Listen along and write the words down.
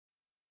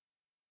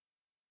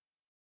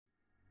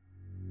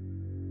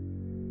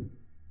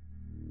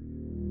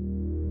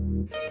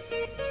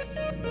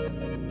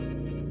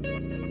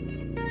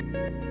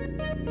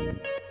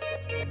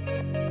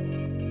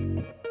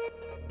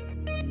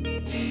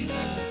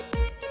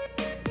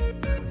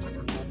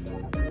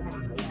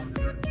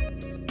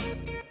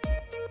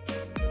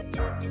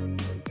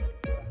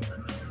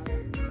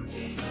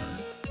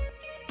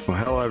Well,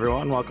 hello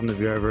everyone. Welcome to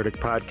VR Verdict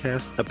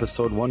Podcast,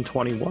 episode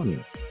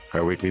 121,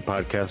 our weekly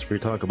podcast where we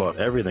talk about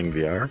everything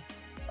VR.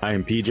 I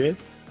am PJ.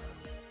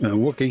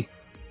 Wookiee.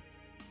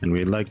 And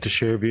we'd like to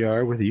share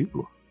VR with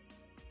you.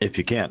 If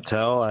you can't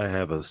tell, I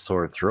have a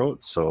sore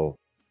throat, so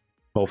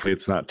hopefully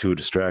it's not too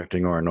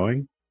distracting or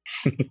annoying.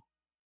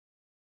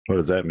 What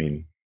does that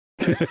mean?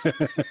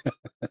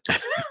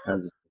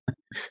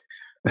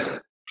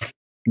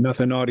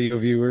 Nothing, audio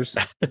viewers.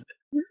 I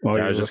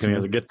was just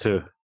going to get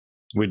to,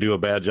 we do a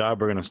bad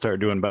job, we're going to start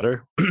doing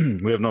better.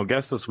 We have no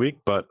guests this week,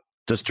 but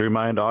just to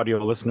remind audio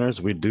listeners,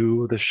 we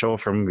do the show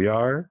from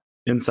VR,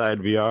 inside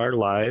VR,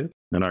 live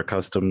in our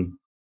custom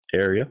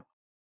area.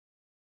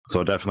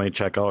 So definitely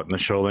check out in the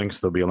show links.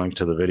 There'll be a link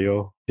to the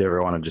video if you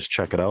ever want to just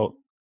check it out.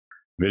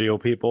 Video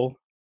people,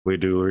 we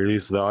do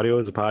release the audio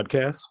as a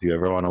podcast if you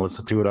ever want to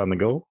listen to it on the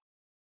go.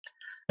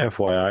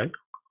 FYI.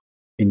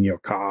 In your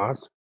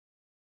cars.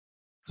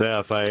 So yeah,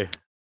 if I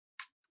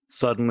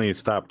suddenly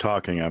stop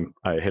talking,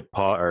 I hit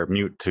pause or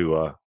mute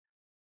to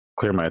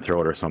clear my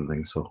throat or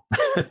something. So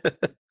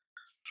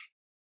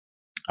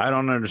I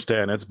don't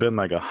understand. It's been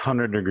like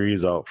 100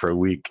 degrees out for a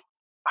week.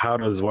 How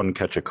does one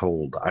catch a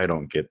cold? I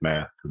don't get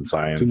math and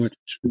science.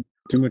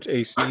 Too much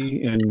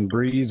AC and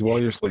breeze while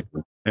you're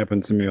sleeping.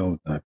 Happens to me all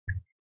the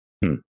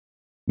time.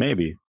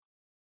 Maybe.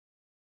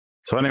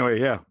 So anyway,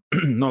 yeah,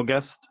 no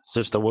guest. It's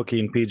just a Wookiee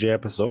and Pj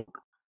episode.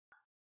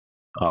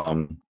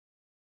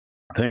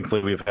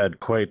 Thankfully, we've had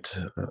quite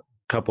a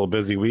couple of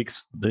busy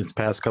weeks these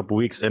past couple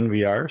weeks in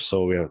VR,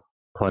 so we have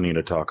plenty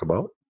to talk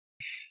about.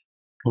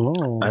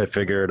 Oh. I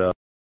figured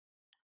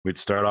we'd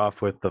start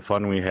off with the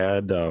fun we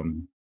had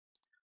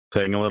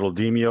playing a little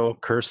Demeo,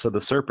 Curse of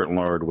the Serpent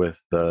Lord with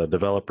the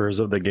developers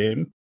of the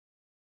game.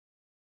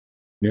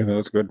 Yeah, that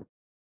was good.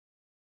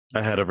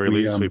 Ahead of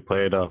release, we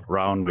played a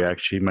round. We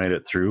actually made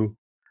it through.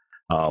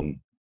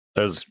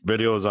 There's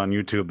videos on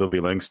YouTube there'll be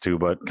links to,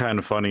 but kind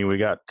of funny. We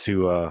got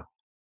to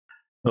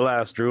the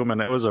last room,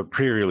 and it was a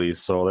pre-release,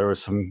 so there were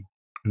some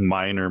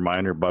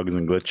minor bugs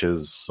and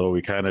glitches. So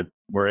we kind of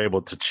were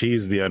able to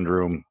cheese the end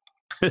room,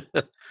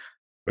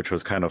 which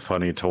was kind of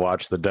funny to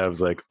watch the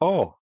devs like,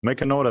 oh,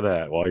 make a note of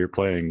that while you're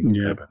playing,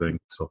 type of thing.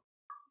 So,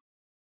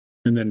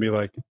 and then be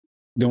like,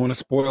 don't want to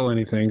spoil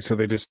anything, so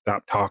they just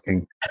stopped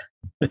talking,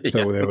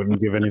 so they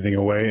wouldn't give anything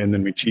away. And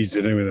then we cheesed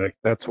it anyway. Like,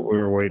 that's what we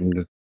were waiting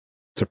to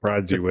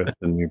surprise you with,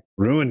 and we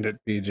ruined it,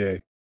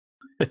 PJ.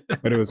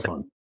 But it was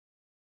fun.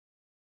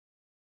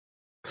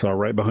 Saw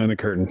right behind the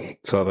curtain.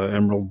 Saw the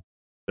Emerald,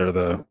 or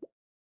the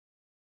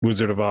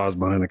Wizard of Oz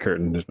behind the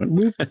curtain. Just went,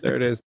 whoop, there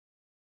it is.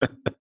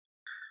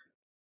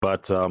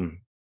 But I don't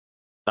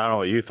know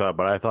what you thought,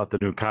 but I thought the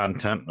new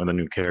content or the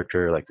new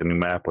character, like the new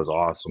map, was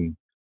awesome.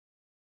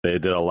 They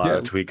did a lot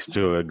of tweaks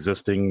to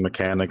existing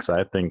mechanics.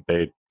 I think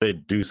they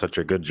do such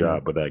a good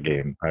job with that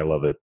game. I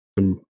love it.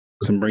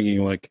 Some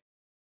bringing like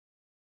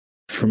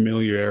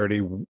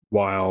familiarity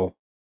while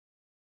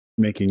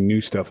making new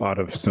stuff out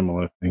of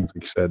similar things.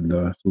 Like you said,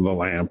 the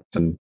lamps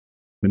and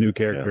the new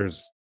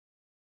characters.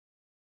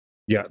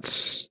 Yeah,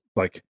 it's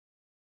like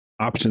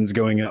options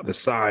going out the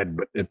side,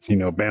 but it's,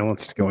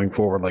 balanced going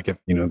forward. Like if,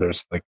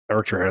 there's like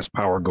Archer has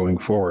power going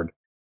forward,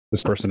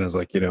 this person has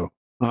like,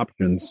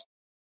 options,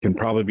 can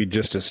probably be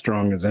just as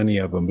strong as any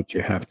of them, but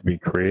you have to be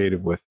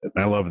creative with it.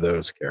 And I love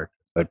those characters.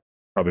 I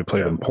probably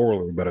play them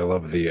poorly, but I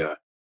love the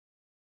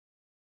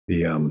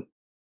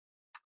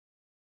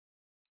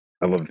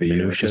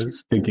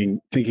just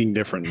thinking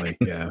differently.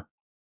 Yeah.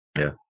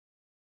 Yeah.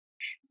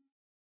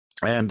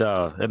 And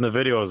in the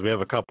videos, we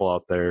have a couple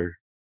out there,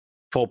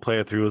 full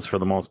playthroughs for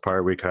the most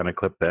part. We kind of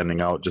clip the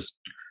ending out, just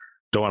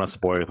don't want to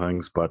spoil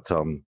things. But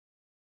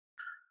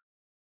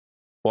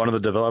one of the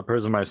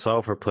developers and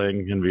myself are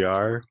playing in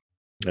VR,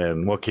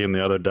 and Wookiee and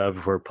the other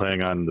dev were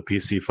playing on the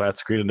PC flat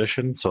screen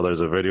edition. So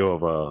there's a video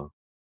of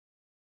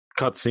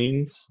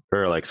cutscenes,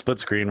 or like split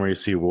screen, where you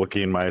see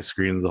Wookiee and my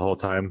screens the whole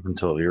time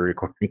until your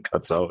recording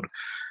cuts out.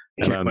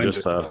 And then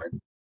just a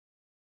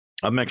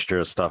mixture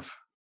of stuff.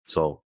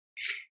 So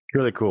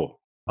really cool.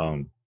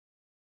 The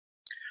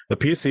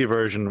PC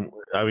version,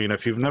 I mean,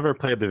 if you've never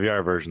played the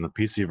VR version, the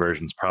PC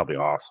version is probably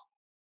awesome.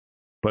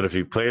 But if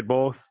you've played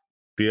both,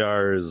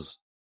 VR is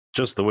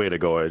just the way to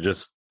go.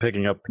 Just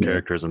picking up the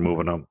characters and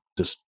moving them,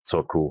 just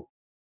so cool.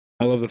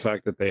 I love the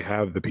fact that they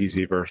have the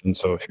PC version.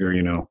 So if you're,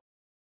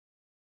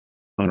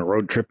 on a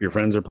road trip, your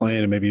friends are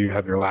playing, and maybe you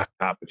have your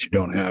laptop, but you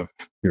don't have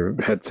your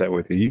headset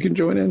with you, you can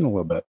join in a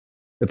little bit.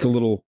 It's a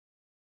little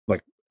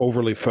like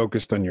overly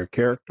focused on your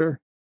character,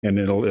 and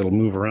it'll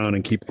move around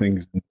and keep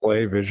things in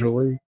play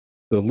visually.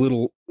 The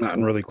little, not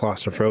really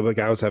claustrophobic.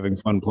 I was having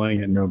fun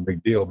playing it, no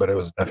big deal, but it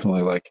was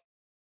definitely like,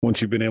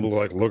 once you've been able to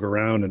like look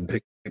around and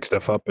pick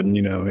stuff up, and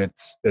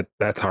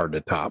that's hard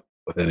to top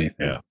with anything.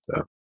 Yeah.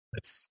 So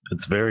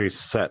it's very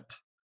set,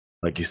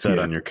 like you said,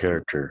 on your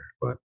character,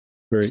 but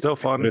very, still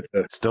fun. It's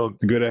still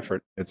a good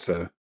effort. It's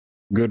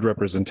good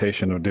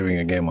representation of doing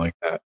a game like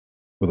that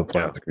with a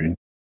flat screen.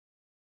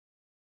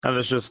 And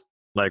it's just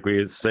like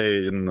we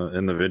say in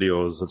the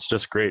videos, it's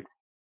just great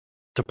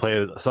to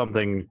play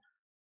something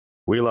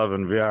we love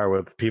in VR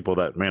with people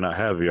that may not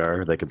have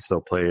VR. They can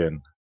still play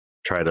and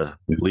try to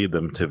lead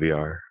them to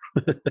VR.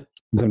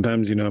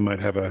 Sometimes, I might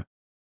have a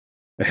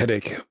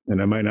headache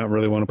and I might not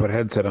really want to put a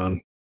headset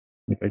on.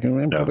 I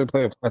can probably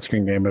play a flat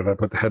screen game, but if I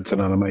put the headset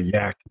on, I might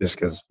yak just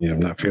because I'm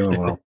not feeling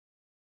well.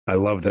 I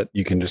love that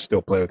you can just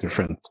still play with your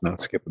friends, not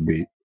skip a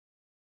beat.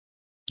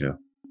 Yeah.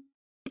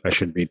 I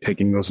should be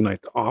taking those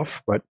nights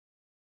off, but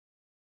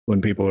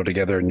when people are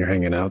together and you're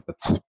hanging out,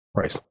 that's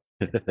priceless.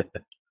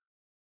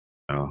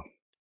 Oh.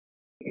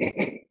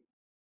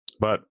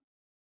 But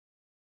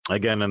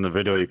again, in the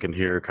video, you can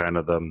hear kind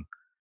of them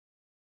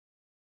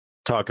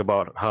talk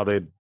about how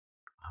they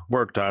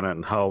worked on it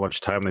and how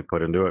much time they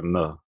put into it and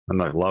the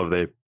love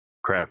they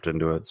craft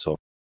into it. So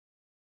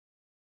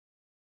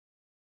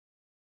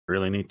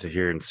really neat to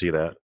hear and see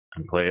that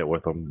and play it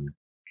with them.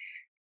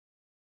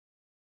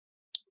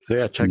 So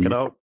yeah, check it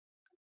out.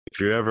 If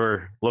you're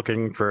ever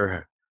looking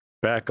for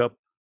backup,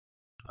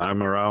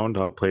 I'm around.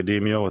 I'll play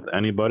Demeo with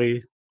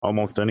anybody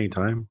almost any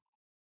time.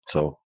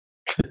 So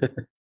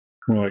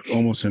like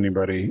almost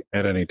anybody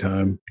at any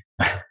time.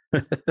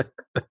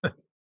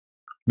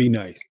 Be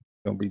nice.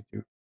 Don't be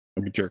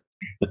jerk.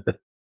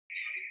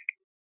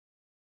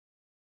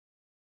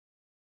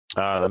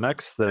 The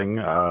next thing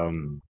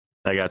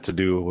I got to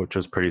do, which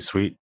was pretty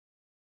sweet,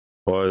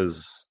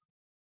 was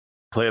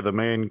play the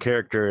main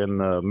character in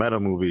the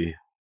MetaMovie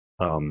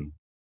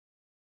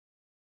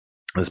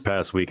this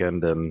past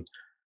weekend, and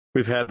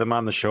we've had them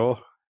on the show.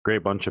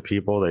 Great bunch of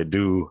people.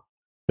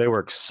 They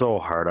work so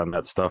hard on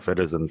that stuff. It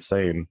is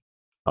insane.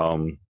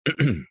 We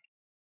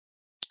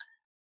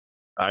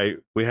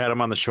had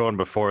them on the show, and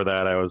before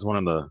that, I was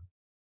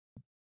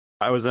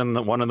in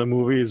one of the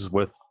movies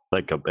with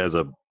as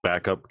a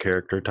backup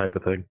character type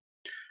of thing.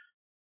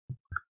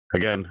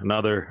 Again,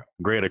 another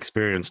great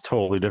experience,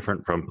 totally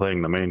different from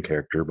playing the main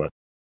character, but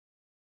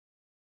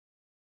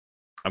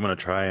I'm going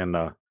to try and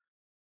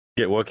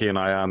get Wookiee and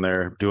I on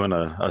there doing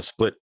a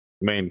split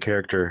main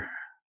character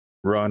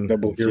run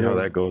and see how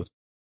that goes.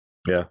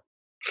 Yeah.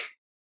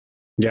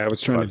 Yeah, I was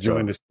trying to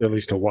join at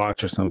least to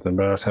watch or something,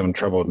 but I was having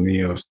trouble with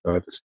Neo, so I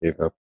just gave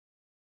up.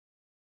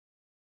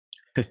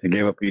 I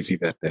gave up easy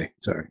that day.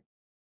 Sorry.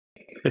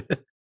 But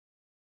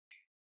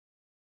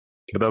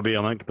there'll be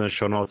a link in the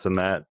show notes in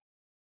that.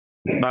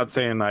 Not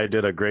saying I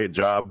did a great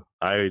job.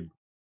 I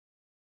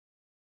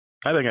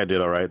think I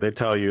did all right. They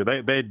tell you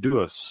they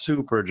do a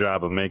super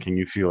job of making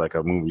you feel like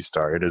a movie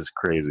star. It is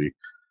crazy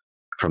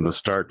from the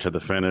start to the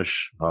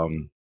finish.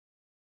 And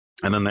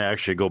then they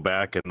actually go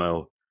back and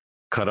they'll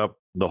cut up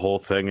the whole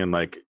thing and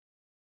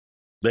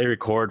they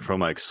record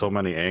from so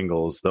many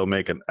angles. They'll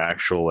make an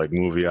actual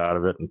movie out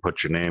of it and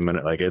put your name in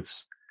it.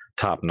 It's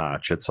top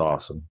notch. It's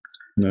awesome.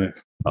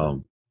 Nice.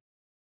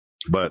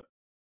 But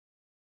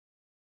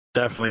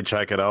definitely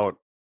check it out.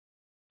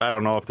 I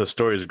don't know if the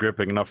story is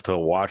gripping enough to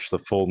watch the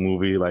full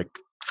movie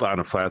on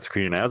a flat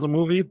screen as a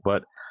movie,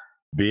 but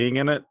being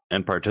in it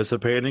and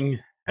participating,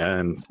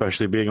 and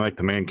especially being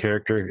the main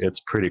character,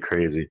 it's pretty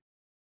crazy.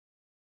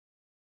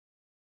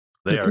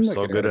 They are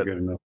so good at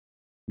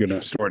good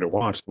enough story to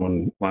watch. The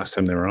one last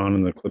time they were on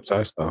in the clips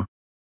I saw,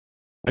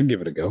 I'd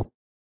give it a go.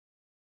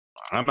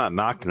 I'm not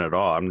knocking it at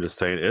all. I'm just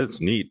saying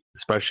it's neat,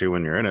 especially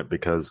when you're in it,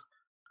 because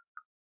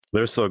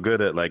they're so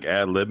good at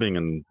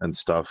ad-libbing and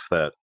stuff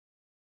that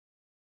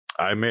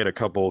I made a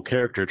couple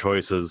character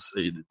choices.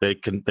 They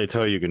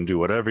tell you can do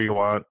whatever you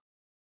want,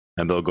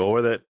 and they'll go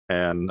with it.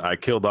 And I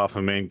killed off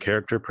a main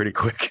character pretty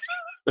quick.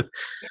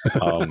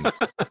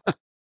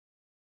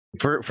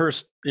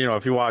 First,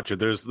 if you watch it,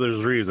 there's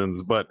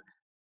reasons, but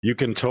you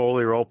can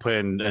totally roleplay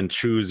and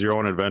choose your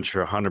own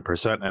adventure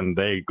 100%, and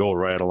they go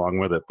right along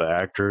with it. The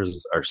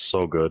actors are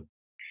so good.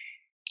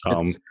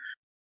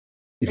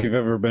 If you've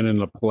ever been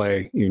in a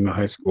play, even a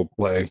high school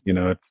play,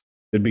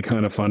 it'd be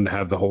kind of fun to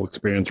have the whole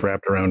experience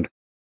wrapped around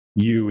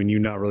you and you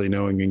not really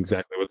knowing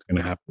exactly what's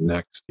going to happen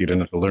next. You don't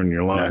have to learn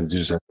your lines. You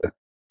just have to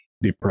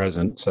be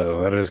present.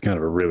 So that is kind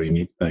of a really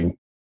neat thing.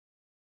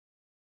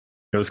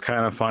 It was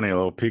kind of funny, a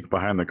little peek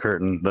behind the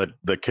curtain.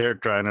 The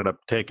character I ended up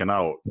taking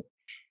out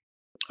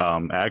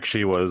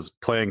actually was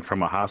playing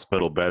from a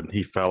hospital bed.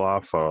 He fell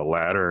off a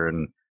ladder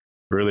and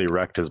really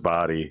wrecked his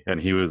body.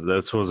 And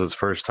this was his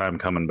first time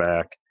coming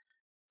back.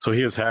 So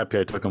he was happy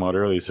I took him out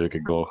early so he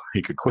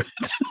could quit.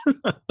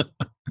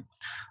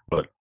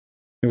 But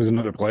it was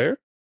another player?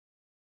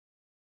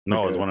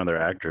 No, it was one of their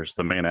actors,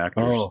 the main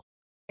actors. Oh.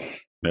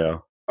 Yeah.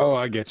 Oh,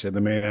 I get you. The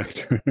main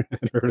actor.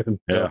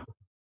 Yeah.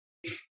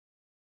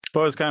 But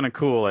it was kind of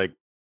cool.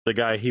 The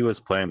guy he was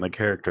playing, the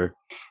character,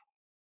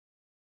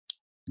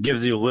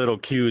 gives you little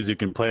cues you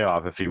can play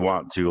off if you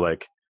want to,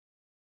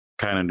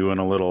 kind of doing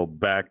a little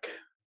back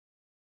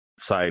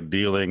side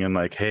dealing and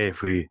hey,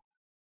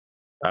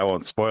 I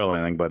won't spoil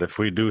anything, but if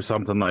we do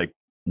something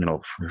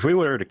if we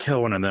were to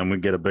kill one of them,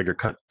 we'd get a bigger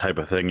cut type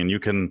of thing, and you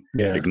can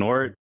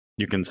ignore it.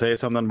 You can say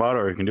something about it,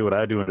 or you can do what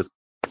I do and just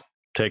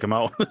take them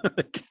out.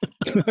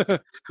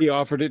 He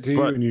offered it to you,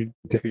 But- and you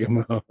take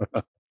him out.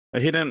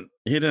 He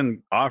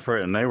didn't offer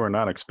it, and they were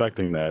not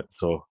expecting that.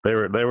 So they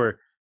were.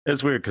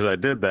 It's weird because I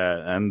did that,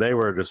 and they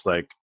were just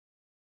like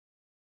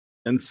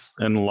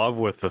in love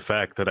with the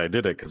fact that I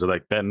did it, because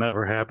like that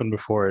never happened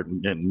before.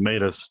 It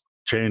made us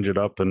change it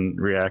up and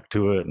react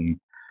to it, and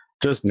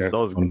just Yeah,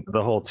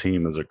 the whole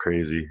team is a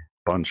crazy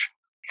bunch.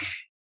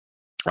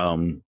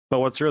 But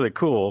what's really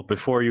cool,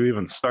 before you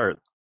even start,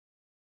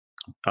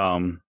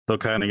 they'll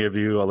kind of give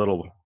you a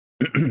little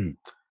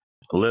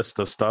list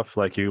of stuff,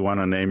 like you want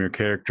to name your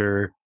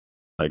character,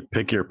 like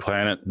pick your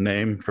planet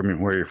name from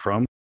where you're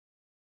from,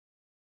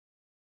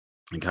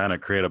 and kind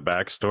of create a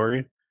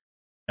backstory.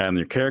 And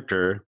your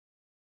character,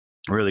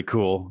 really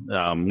cool,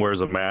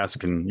 wears a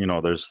mask, and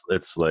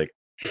it's like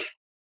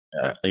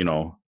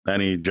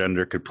any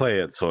gender could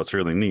play it, so it's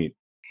really neat.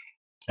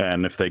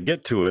 And if they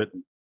get to it,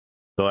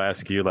 they'll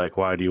ask you like,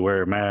 why do you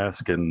wear a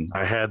mask? And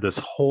I had this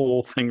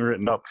whole thing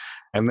written up,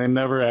 and they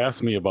never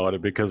asked me about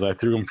it because I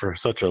threw him for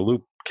such a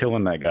loop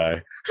killing that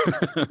guy.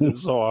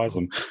 It's so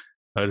awesome.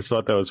 I just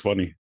thought that was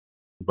funny.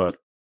 But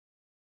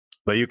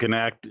you can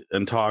act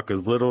and talk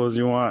as little as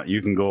you want.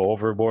 You can go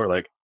overboard,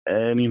 like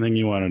anything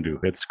you want to do.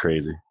 It's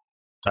crazy.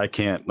 I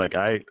can't,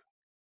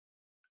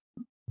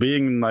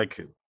 being like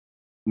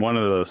one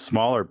of the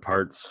smaller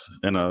parts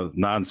in a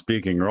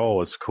non-speaking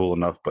role is cool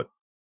enough, but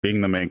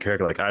being the main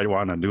character, like I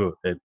want to do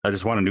it. I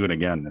just want to do it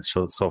again. It's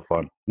so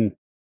fun.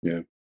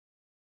 Yeah.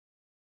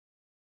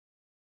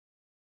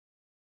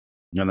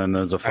 And then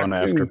there's a fun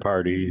Acting. after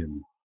party.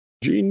 And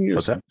Genius.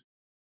 what's that?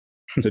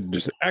 Said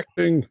just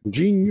acting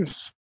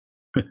genius.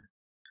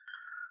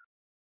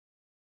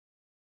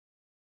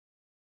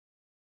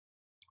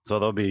 So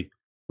there'll be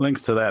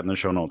links to that in the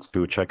show notes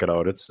too. Check it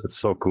out. It's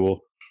so cool.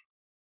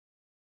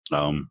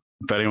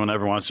 If anyone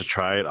ever wants to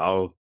try it,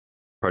 I'll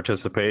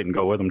participate and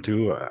go with them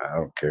too. I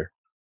don't care.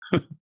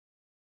 It's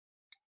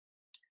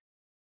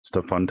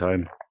a fun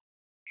time.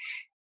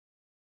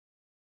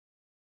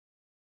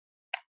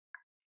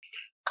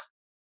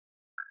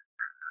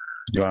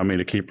 You want me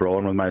to keep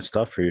rolling with my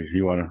stuff, or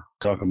you want to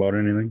talk about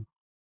anything?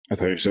 I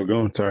thought you were still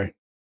going. Sorry.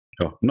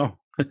 Oh no.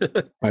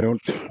 I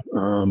don't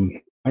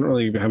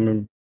really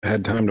haven't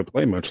had time to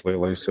play much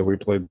lately. So we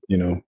played,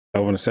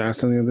 Elven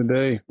Assassin the other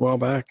day, a while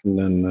back, and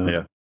then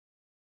Yeah.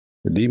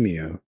 the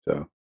Demeo.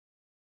 So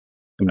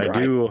I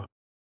do.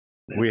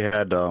 We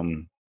had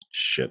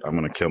shit. I'm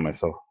gonna kill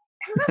myself.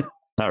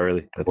 Not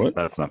really.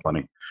 That's not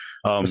funny.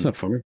 That's not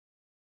funny.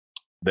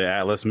 The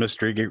Atlas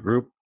Mystery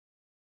Group.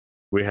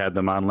 We had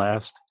them on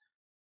last.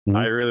 Mhm.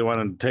 I really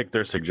wanted to take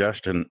their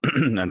suggestion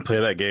and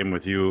play that game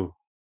with you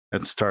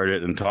and start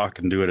it and talk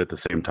and do it at the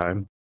same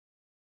time.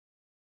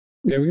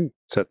 Yeah, we can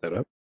set that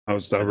up. I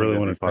think really it'd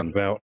want be to talk fun.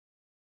 about.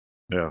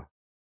 Yeah.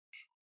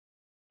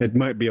 It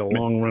might be a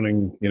long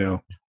running, Yeah.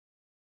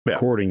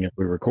 recording if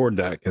we record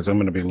that, because I'm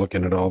going to be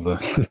looking at all the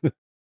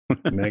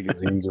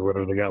magazines or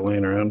whatever they got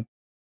laying around.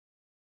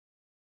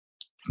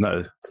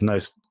 It's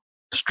nice.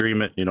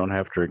 Stream it. You don't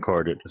have to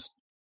record it. Just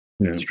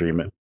Yeah. stream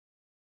it.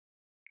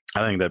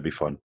 I think that'd be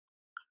fun.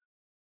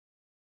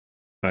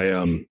 I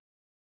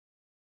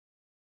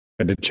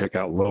did check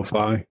out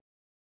Lo-Fi,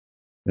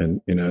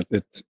 and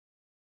it's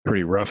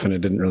pretty rough, and it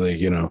didn't really,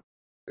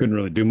 couldn't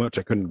really do much.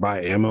 I couldn't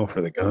buy ammo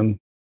for the gun,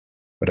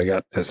 but I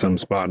got to some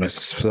spot and I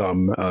saw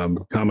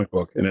a comic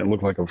book, and it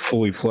looked like a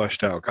fully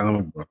fleshed out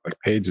comic book, like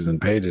pages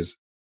and pages.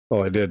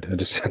 All I did, I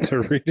just sat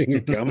there reading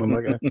a comic. I'm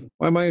like,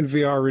 why am I in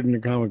VR reading a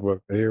comic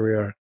book? But here we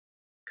are.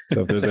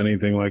 So if there's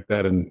anything like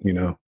that in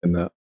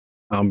the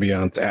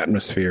ambiance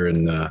atmosphere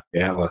in the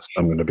Atlas,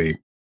 I'm going to be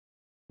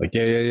like,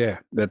 yeah.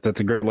 That's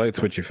a great light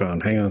switch you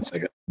found. Hang on a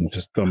second. I'm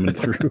just thumbing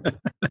through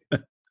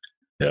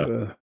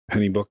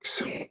penny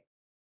books.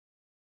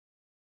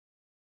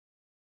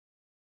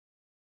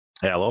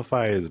 Yeah,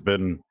 Lo-Fi has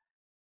been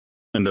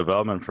in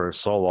development for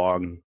so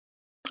long.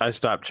 I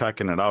stopped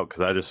checking it out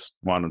because I just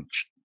wanted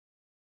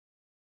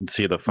to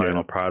see the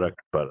final product,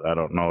 but I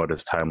don't know what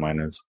his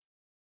timeline is.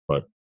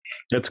 But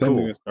it's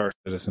cool. A Star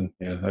Citizen.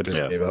 Yeah, I just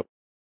gave up.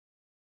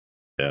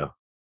 Yeah.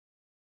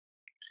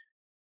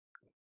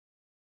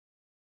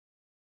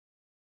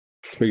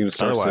 Speaking of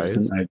Star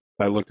Citizen,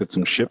 I looked at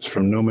some ships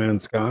from No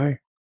Man's Sky.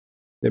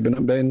 They've been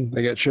updating.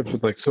 They got ships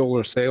with like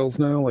solar sails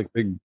now, like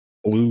big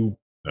blue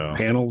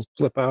panels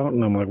flip out,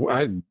 and I'm like,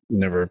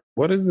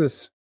 what is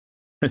this?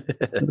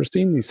 Never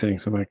seen these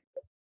things. I'm like,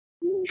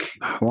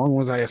 how long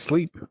was I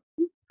asleep?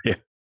 Yeah.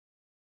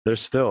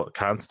 There's still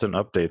constant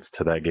updates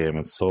to that game.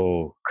 It's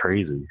so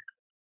crazy.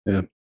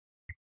 Yeah.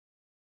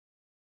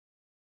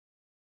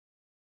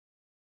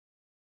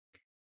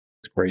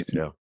 It's crazy.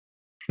 Yeah.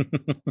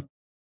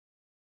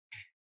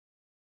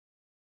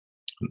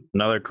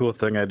 Another cool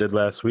thing I did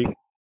last week.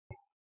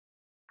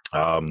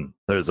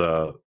 There's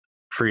a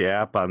free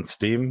app on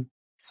Steam.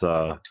 It's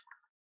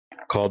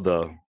called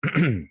the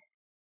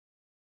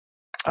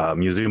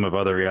Museum of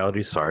Other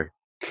Realities. Sorry,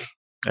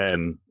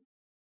 and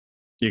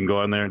you can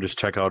go in there and just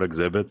check out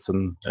exhibits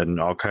and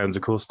all kinds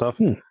of cool stuff.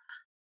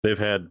 They've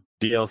had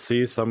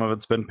DLC. Some of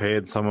it's been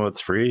paid. Some of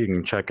it's free. You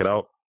can check it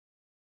out.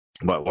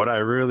 But what I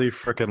really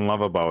freaking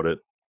love about it,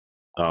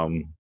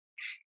 um,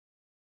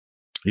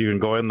 you can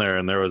go in there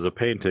and there was a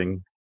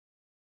painting,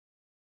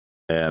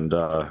 and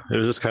it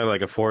was just kind of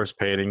like a forest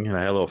painting, and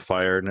I had a little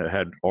fire, and it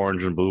had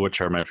orange and blue,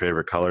 which are my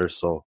favorite colors,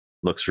 so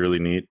looks really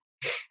neat.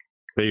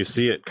 But you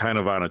see it kind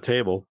of on a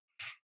table,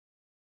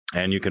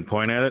 and you can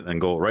point at it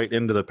and go right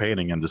into the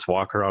painting and just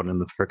walk around in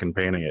the freaking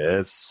painting.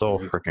 It's so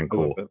freaking I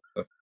love cool. that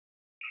stuff.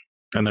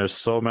 And there's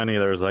so many.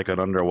 There's like an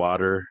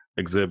underwater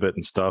exhibit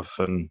and stuff,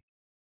 and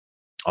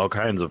all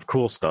kinds of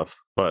cool stuff.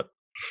 But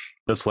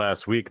this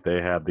last week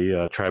they had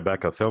the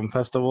Tribeca Film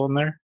Festival in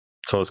there,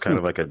 so it's kind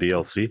of like a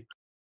DLC.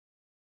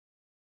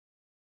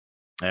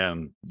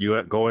 And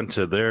you go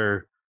into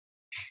their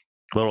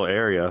little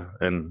area,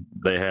 and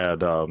they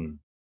had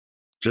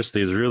just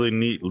these really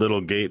neat little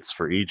gates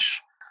for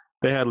each.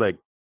 They had like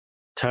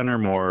 10 or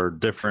more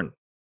different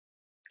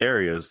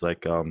areas.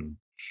 Like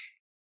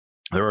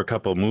there were a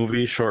couple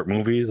movies, short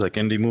movies, like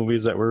indie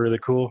movies that were really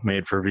cool,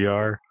 made for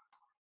VR.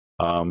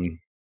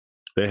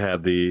 They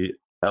had the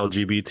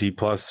LGBT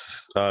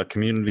plus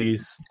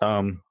communities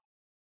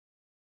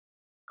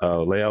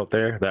layout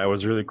there. That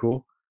was really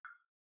cool.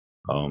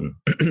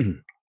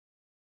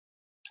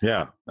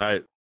 Yeah,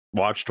 I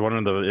watched one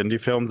of the indie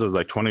films. It was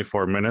like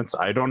 24 minutes.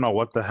 I don't know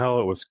what the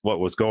hell what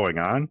was going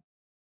on,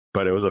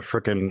 but it was a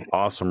freaking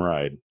awesome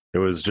ride. It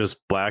was just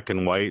black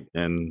and white,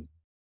 and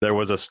there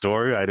was a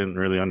story I didn't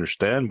really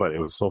understand, but it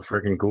was so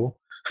freaking cool.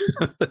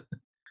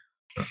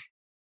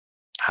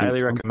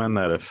 Highly recommend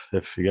that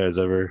if you guys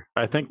ever.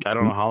 I don't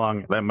know how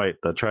long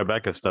the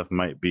Tribeca stuff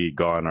might be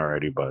gone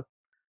already, but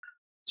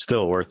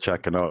still worth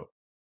checking out.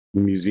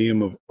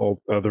 Museum of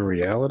All Other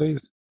Realities.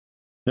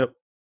 Yep,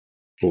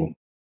 Cool.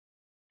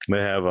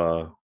 they have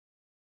a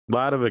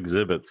lot of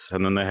exhibits,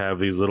 and then they have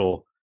these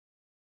little.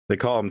 They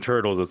call them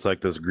turtles. It's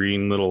like this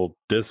green little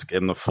disc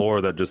in the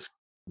floor that just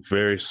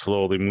very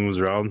slowly moves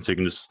around, so you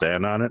can just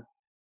stand on it,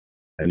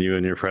 and you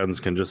and your friends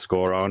can just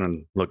go around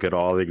and look at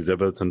all the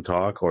exhibits and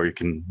talk, or you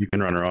can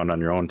run around on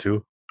your own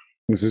too.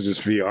 This is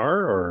just VR,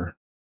 or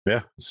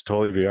yeah, it's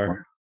totally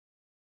VR.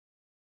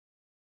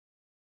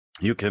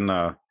 You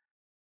can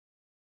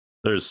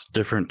there's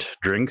different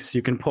drinks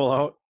you can pull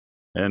out,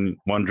 and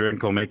one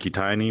drink will make you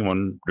tiny,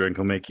 one drink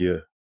will make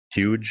you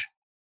huge,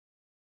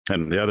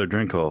 and the other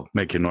drink will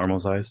make you normal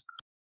size.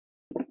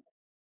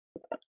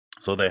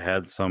 So they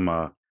had some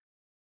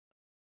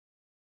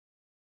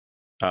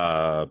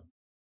trying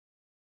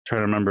to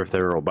remember if they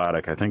were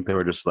robotic. I think they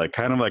were just like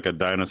kind of like a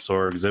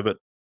dinosaur exhibit.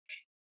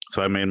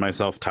 So I made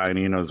myself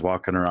tiny and I was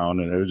walking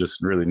around, and it was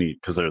just really neat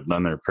because they're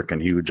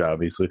freaking huge,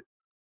 obviously.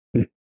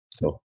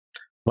 So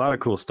a lot of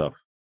cool stuff.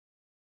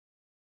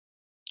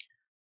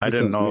 I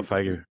didn't know if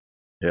I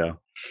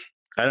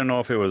don't know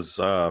if it was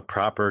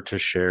proper to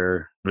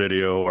share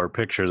video or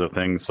pictures of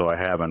things, so I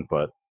haven't,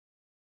 but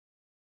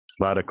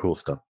a lot of cool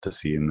stuff to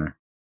see in there.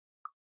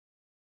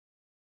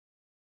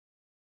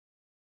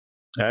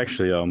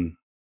 Actually,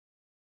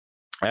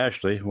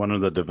 Ashley, one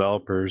of the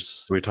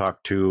developers we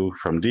talked to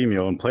from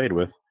Demeo and played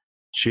with,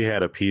 she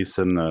had a piece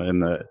in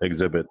the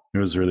exhibit. It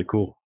was really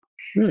cool.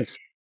 Nice.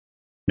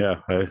 Yeah,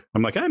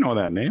 I'm like, I know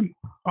that name.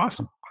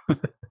 Awesome.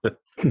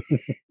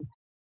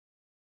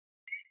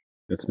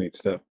 That's neat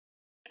stuff.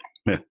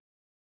 Yeah.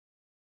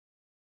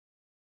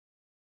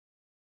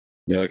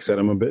 Yeah, like I said,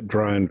 I'm a bit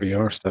dry on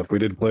VR stuff. We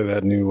did play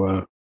that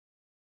new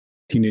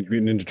Teenage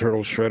Mutant Ninja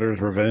Turtles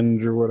Shredder's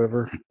Revenge or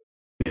whatever.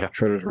 Yeah.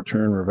 Shredder's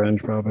Return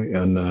Revenge, probably,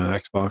 on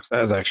Xbox.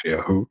 That's actually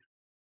a hoot.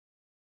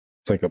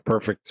 It's like a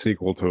perfect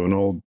sequel to an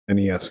old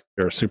NES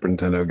or Super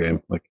Nintendo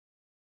game. Like,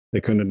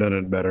 they couldn't have done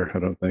it better, I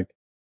don't think.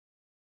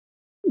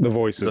 The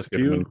voices get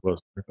in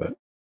closer, but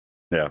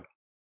yeah,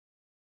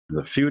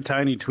 there's a few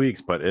tiny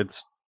tweaks, but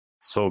it's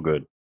so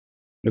good.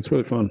 It's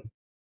really fun.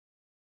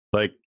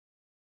 Like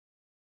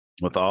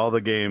with all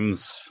the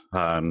games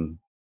on,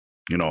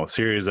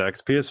 Series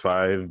X,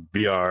 PS5,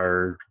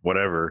 VR,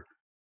 whatever,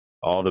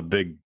 all the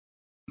big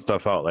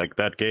stuff out. Like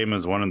that game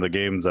is one of the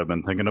games I've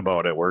been thinking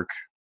about at work.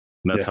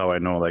 And that's how I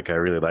know like I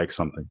really like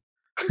something.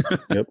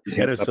 Yep.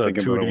 And it's a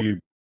 2D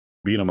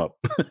beat 'em up.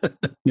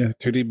 Yeah,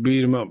 2D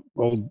beat 'em up,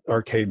 old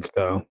arcade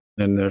style.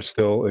 And they're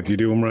still, if you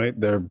do them right,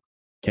 they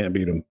can't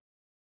beat them.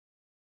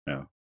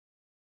 Yeah.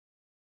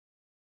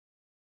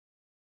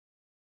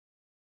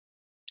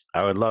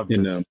 I would love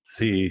to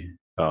see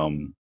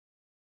some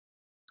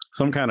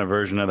kind of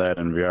version of that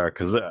in VR,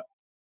 because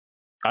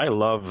I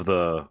love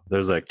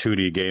there's like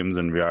 2D games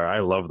in VR. I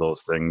love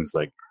those things.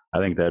 Like, I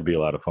think that'd be a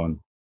lot of fun.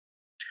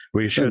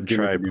 We should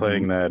try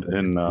playing that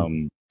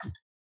in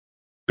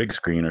big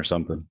screen or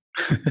something.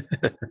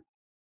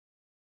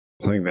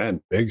 Playing that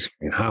in big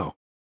screen? How?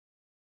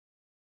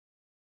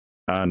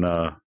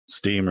 On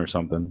Steam or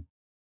something.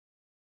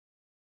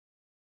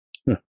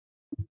 Because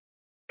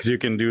you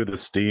can do the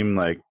Steam,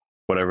 like,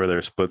 whatever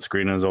their split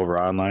screen is over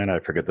online. I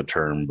forget the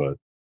term, but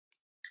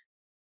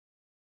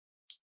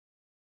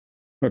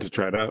I have to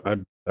try it out.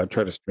 I'd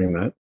try to stream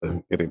that,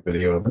 get a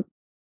video of it.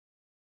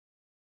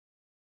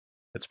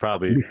 It's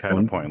probably kind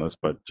of pointless,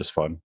 but just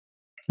fun.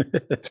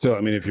 Still,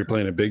 I mean, if you're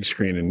playing a big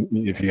screen and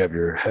if you have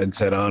your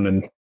headset on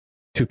and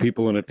two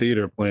people in a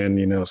theater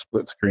playing,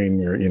 split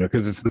screen, or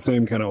because it's the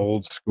same kind of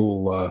old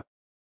school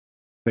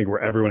thing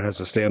where everyone has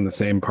to stay on the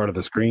same part of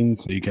the screen,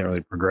 so you can't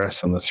really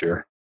progress unless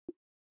your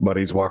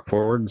buddies walk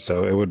forward.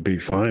 So it would be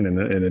fine in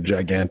a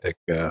gigantic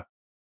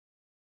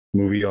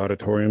movie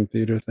auditorium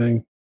theater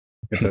thing,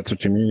 if that's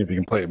what you mean. If you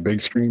can play a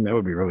big screen, that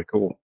would be really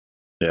cool.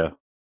 Yeah,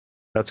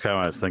 that's kind of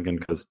what I was thinking,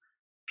 because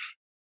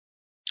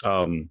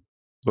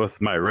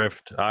with my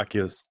Rift,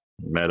 Oculus,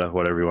 Meta,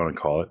 whatever you want to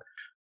call it,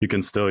 you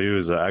can still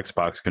use an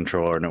Xbox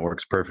controller, and it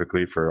works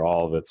perfectly for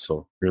all of it.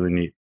 So really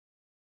neat.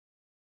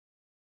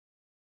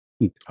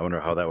 I wonder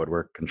how that would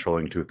work,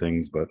 controlling two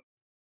things, but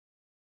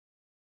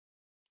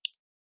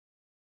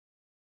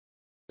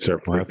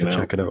we'll have to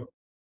check it out.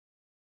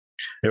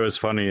 It was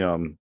funny.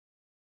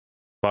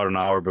 About an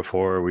hour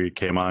before we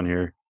came on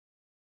here,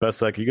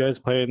 Beth's like, "You guys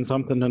playing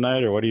something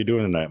tonight, or what are you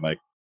doing tonight?" I'm like,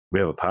 "We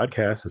have a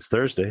podcast. It's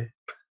Thursday."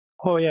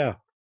 Oh yeah,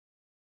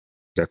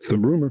 that's the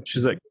rumor.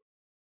 She's like,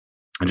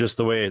 and just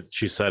the way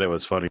she said it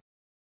was funny.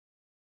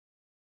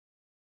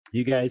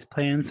 "You guys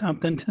playing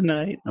something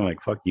tonight?" I'm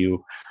like, "Fuck you."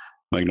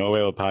 I'm like, "No, we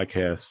have a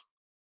podcast."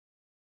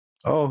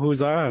 "Oh,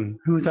 who's on?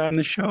 Who's on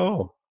the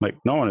show?" I'm like,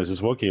 "No one. It's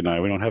just Wookiee and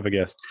I. We don't have a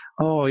guest."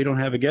 "Oh, you don't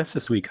have a guest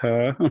this week,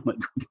 huh?" I'm like,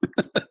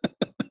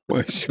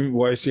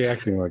 why is she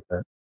acting like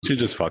that? She's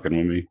just fucking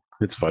with me.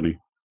 It's funny. I'm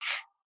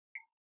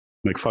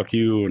like, "Fuck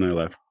you," and I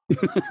left.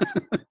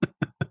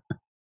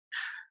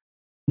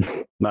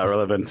 Not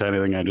relevant to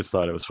anything. I just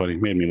thought it was funny.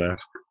 Made me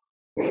laugh.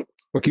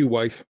 Fuck you,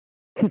 wife.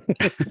 Go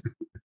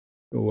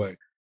away.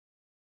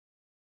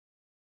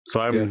 So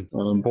I'm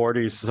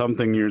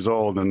 40-something years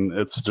old, and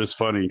it's just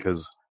funny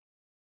because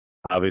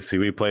obviously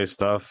we play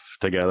stuff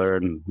together,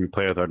 and we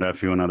play with our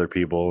nephew and other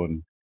people,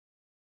 and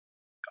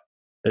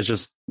it's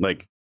just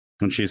like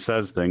when she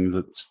says things,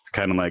 it's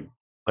kind of like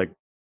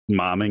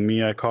momming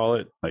me, I call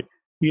it. Like,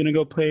 "You gonna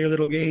go play your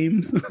little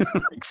games?"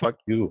 Like, fuck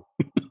you.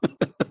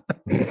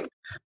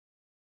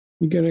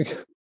 You gonna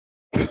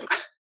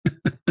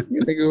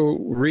go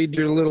read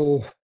your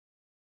little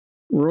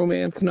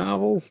romance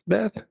novels,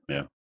 Beth?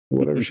 Yeah.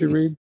 Whatever she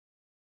read.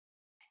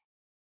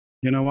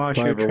 You know, watch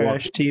your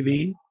trash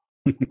TV.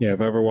 Yeah, if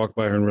I ever walk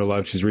by her in real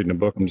life, she's reading a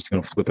book, I'm just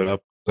gonna flip it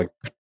up, like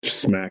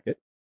smack it.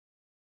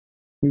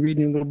 You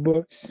reading your little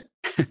books?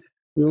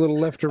 Your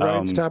little left or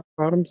right, top,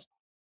 bottoms?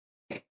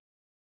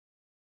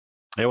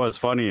 It was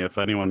funny. If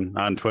anyone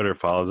on Twitter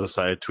follows us,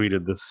 I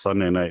tweeted this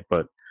Sunday night,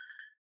 but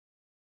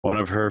one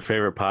of her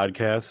favorite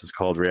podcasts is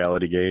called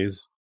Reality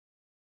Gaze.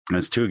 And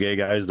it's two gay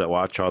guys that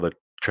watch all the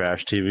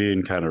trash TV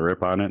and kind of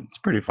rip on it. It's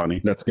pretty funny.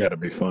 That's got to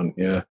be fun,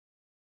 yeah.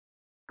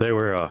 They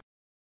were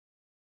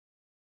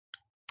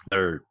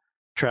they're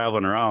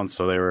traveling around,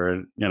 so they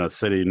were in a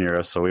city near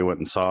us, so we went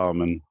and saw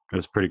them, and it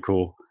was pretty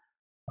cool.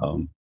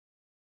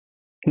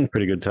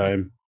 Pretty good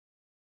time.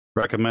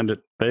 Recommend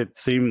it. They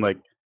seem like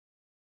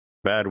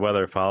bad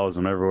weather follows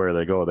them everywhere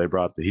they go. They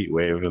brought the heat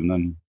wave, and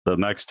then the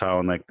next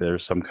town, like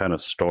there's some kind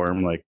of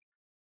storm, like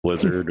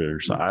blizzard or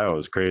something. I know, it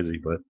was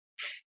crazy, but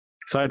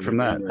aside from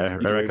that, I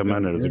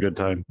recommend it. It's a good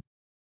time.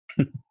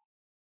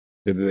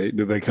 Did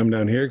they come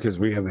down here? Because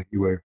we have a heat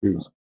wave too.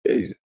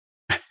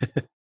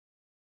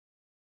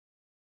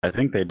 I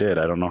think they did.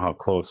 I don't know how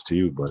close to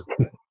you, but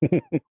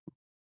because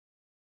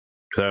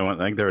I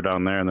think they were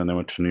down there, and then they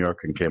went to New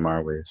York and came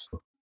our way.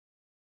 So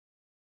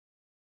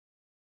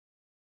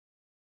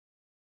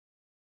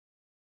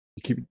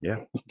you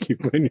keep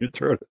putting your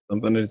throat at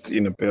something that's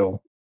in a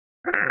pill.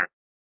 I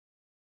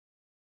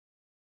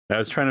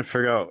was trying to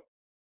figure out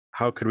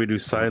how could we do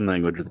sign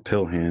language with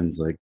pill hands,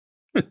 like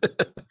in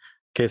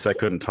case I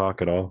couldn't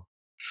talk at all.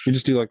 You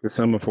just do like the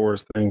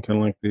semaphores thing, kind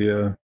of like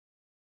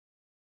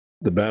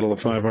the Battle of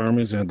Five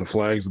Armies. You had the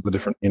flags of the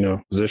different,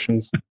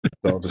 positions. It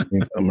all just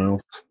means something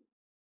else.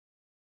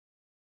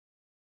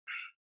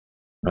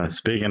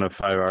 Speaking of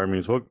Five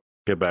Armies, we'll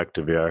get back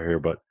to VR here,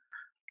 but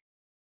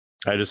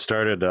I just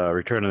started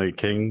Return of the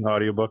King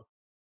audiobook a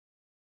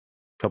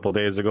couple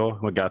days ago.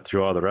 We got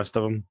through all the rest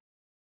of them.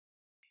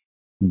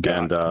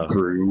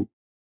 Through.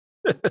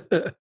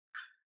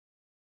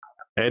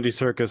 Andy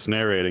Serkis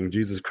narrating.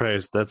 Jesus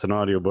Christ, that's an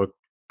audiobook.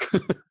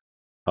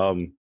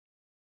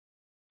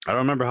 I don't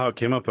remember how it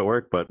came up at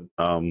work, but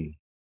a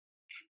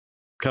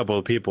couple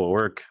of people at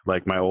work,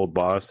 like my old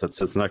boss that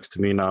sits next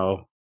to me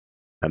now,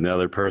 and the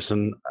other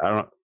person,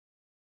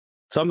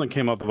 something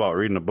came up about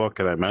reading a book,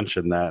 and I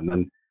mentioned that, and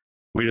then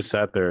we just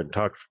sat there and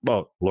talked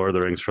about Lord of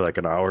the Rings for like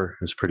an hour.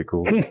 It was pretty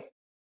cool.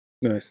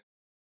 Nice.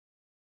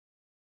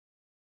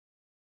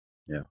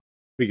 Yeah.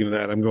 Speaking of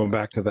that, I'm going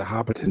back to the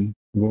Hobbiton.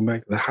 I'm going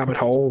back to the Hobbit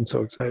Hole. I'm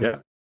so excited. Yeah.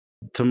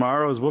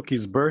 Tomorrow's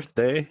Wookiee's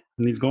birthday,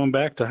 and he's going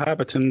back to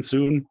Hobbiton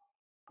soon.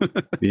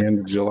 The end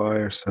of July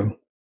or so.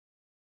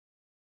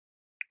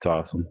 It's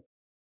awesome.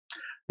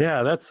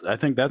 Yeah, I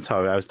think that's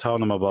how I was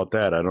telling him about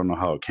that. I don't know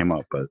how it came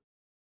up, but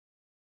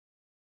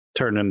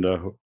turned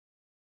into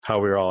how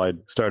we were all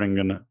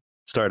gonna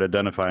start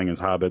identifying as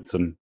hobbits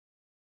and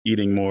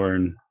eating more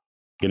and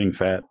getting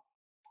fat.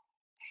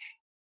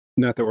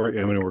 Not that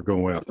we're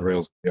going way off the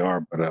rails. We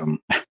are, but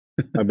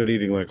I've been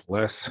eating like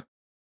less.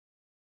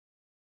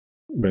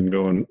 Been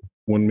going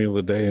one meal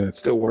a day and it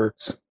still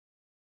works.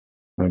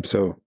 I'm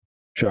so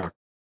shocked.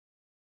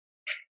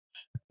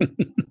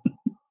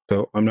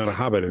 So I'm not a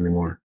hobbit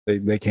anymore.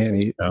 They can't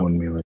eat one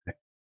meal a day.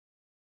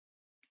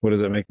 What does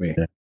that make me?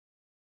 Yeah.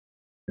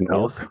 An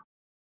Health?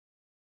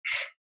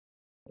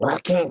 orc? I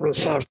can't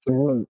have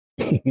to,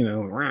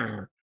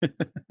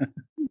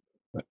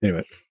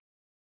 Anyway,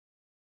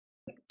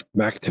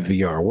 back to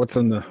VR.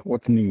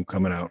 What's new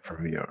coming out for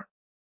VR?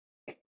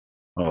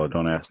 Oh,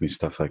 don't ask me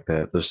stuff like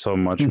that. There's so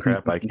much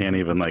crap I can't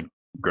even like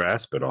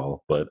grasp it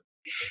all. But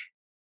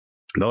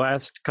the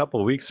last couple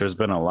of weeks, there's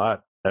been a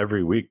lot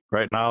every week.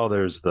 Right now,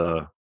 there's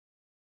the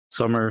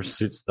summer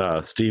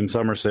Steam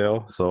summer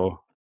sale.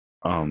 So,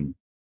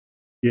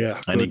 Yeah,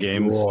 any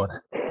games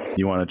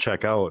you want to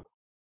check out,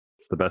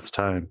 it's the best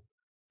time.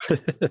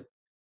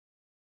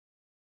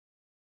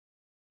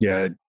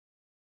 Yeah, I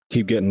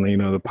keep getting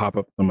the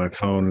pop-ups on my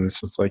phone, and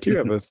it's just like you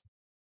have this.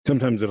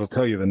 Sometimes it'll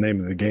tell you the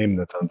name of the game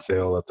that's on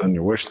sale, that's on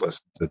your wish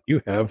list. It says you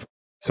have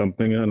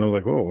something, and I'm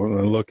like, oh, and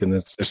I look, and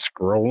it's just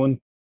scrolling.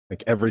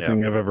 Like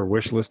everything I've ever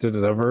wish listed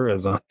ever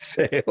is on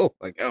sale.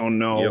 Like, oh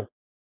no. Yep.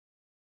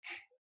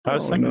 I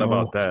was thinking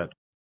about that.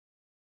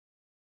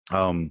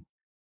 Cause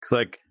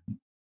like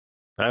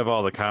I have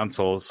all the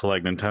consoles, so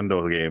like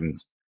Nintendo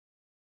games,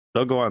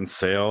 they'll go on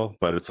sale,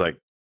 but it's like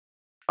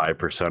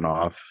 5%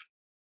 off.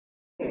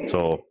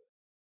 So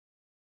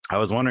I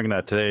was wondering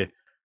that today.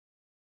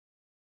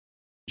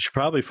 You should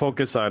probably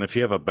focus on, if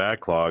you have a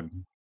backlog.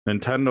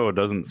 Nintendo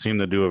doesn't seem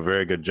to do a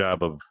very good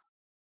job of,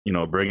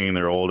 bringing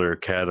their older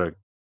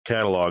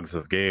catalogs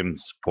of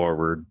games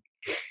forward.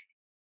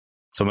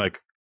 So I'm like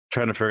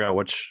trying to figure out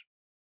which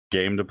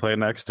game to play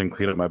next and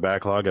clean up my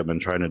backlog. I've been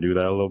trying to do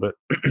that a little bit.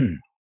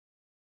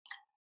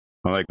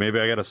 I'm like, maybe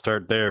I got to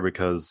start there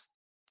because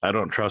I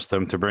don't trust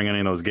them to bring any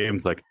of those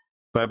games. Like,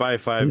 if I buy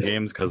 5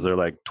 games because they're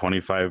like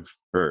 25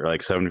 or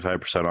like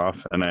 75%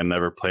 off and I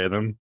never play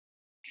them,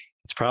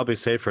 it's probably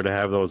safer to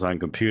have those on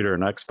computer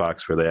and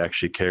Xbox where they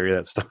actually carry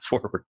that stuff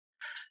forward.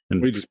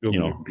 And we just build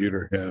a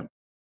computer, yeah.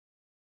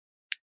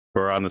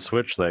 Or on the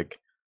Switch, like,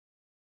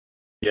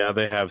 yeah,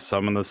 they have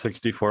some of the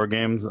 64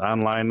 games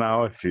online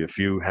now if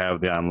you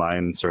have the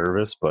online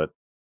service, but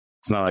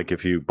it's not like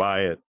if you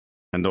buy it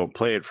and don't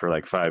play it for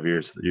like 5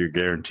 years, you're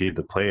guaranteed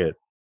to play it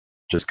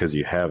just because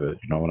you have it.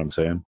 You know what I'm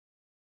saying?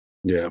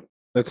 Yeah,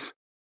 used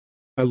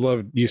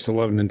to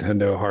love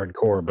Nintendo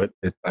hardcore, but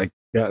I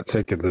got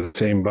sick of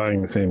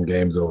buying the same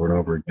games over and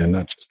over again.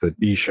 Not just the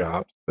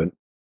eShop, but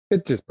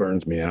it just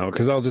burns me out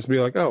because I'll just be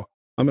like, oh,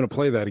 I'm going to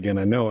play that again.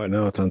 I know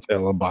it's on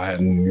sale. I'll buy it,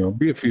 and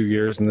be a few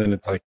years, and then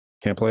it's like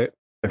can't play it.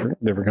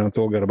 Different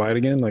console, got to buy it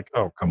again. Like,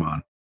 oh, come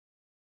on,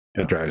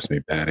 it drives me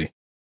batty.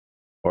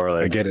 Or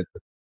like, I get it.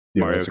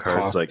 Mario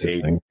Kart's like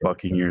 8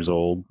 fucking years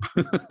old.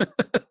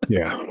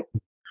 Yeah.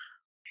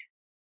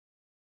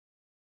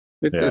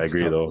 I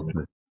agree though.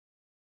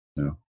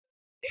 Yeah.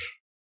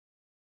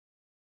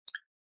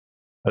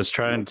 I was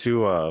trying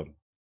to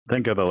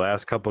think of the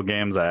last couple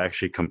games I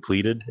actually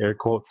completed, air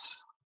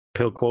quotes,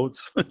 pill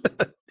quotes.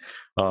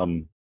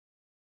 Because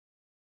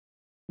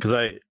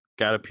I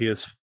got a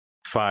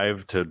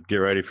PS5 to get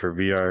ready for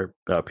VR,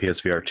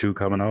 PSVR 2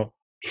 coming out.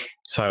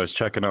 So I was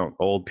checking out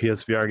old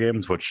PSVR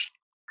games, which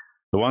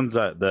the ones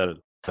that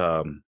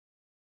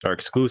are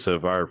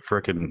exclusive are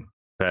freaking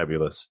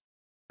fabulous,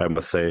 I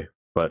must say.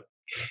 But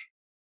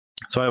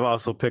so I've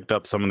also picked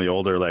up some of the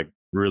older, like,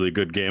 really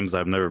good games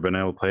I've never been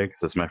able to play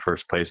because it's my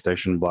first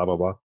PlayStation, blah, blah,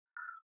 blah.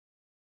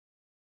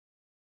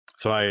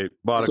 So I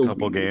bought a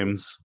couple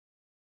games.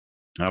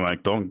 I'm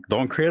like,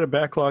 don't create a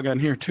backlog on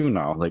here too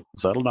now. Like,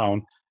 settle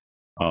down.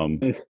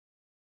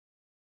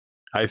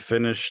 I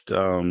finished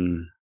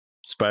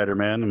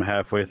Spider-Man. I'm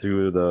halfway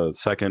through the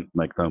second,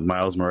 like the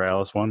Miles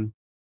Morales one.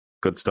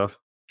 Good stuff.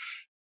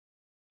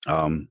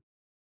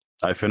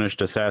 I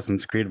finished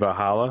Assassin's Creed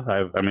Valhalla.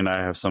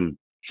 I have some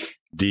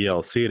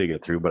DLC to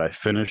get through, but I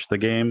finished the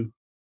game.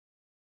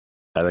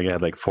 I think I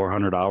had like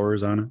 400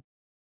 hours on it.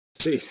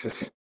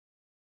 Jesus.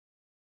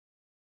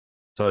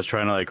 So I was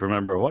trying to like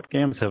remember what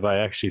games have I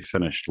actually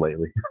finished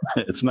lately.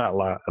 It's not a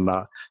lot.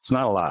 It's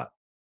not a lot.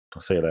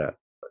 I'll say that.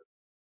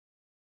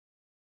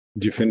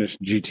 Did you finish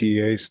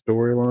GTA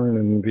storyline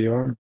in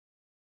VR?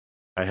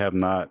 I have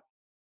not.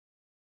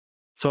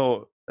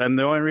 So, and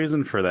the only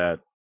reason for that,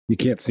 you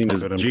can't see me,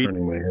 but I'm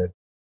turning my head.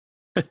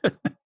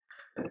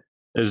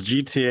 Is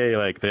GTA,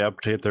 like, they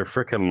update their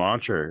freaking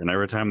launcher, and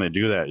every time they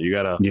do that, you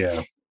gotta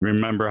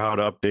remember how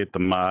to update the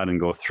mod and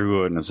go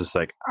through it, and it's just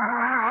like,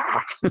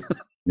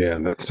 Yeah,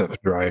 that stuff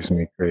drives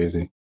me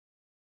crazy.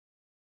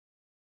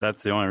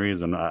 That's the only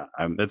reason.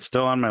 It's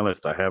still on my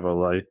list. I have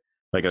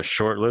a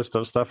short list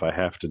of stuff I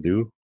have to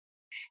do.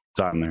 It's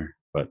on there,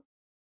 but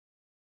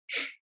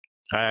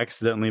I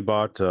accidentally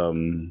bought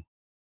the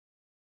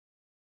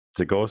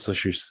Ghost of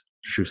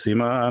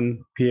Tsushima on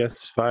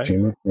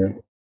PS5. Yeah.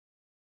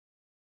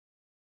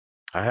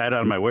 I had it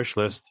on my wish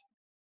list.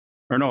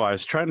 Or no, I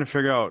was trying to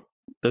figure out,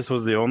 this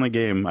was the only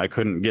game I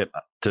couldn't get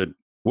to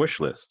wish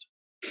list.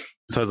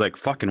 So I was like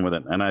fucking with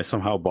it, and I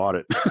somehow bought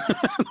it.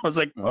 I was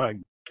like, well, I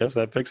guess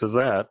that fixes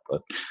that.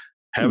 But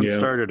Haven't Yeah.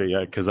 started it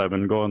yet because I've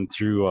been going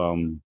through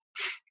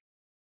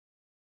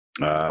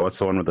what's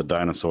the one with the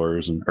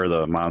dinosaurs or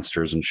the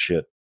monsters and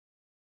shit.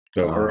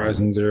 So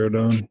Horizon Zero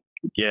Dawn.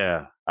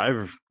 Yeah,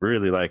 I've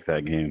really liked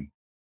that game,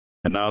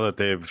 and now that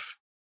they've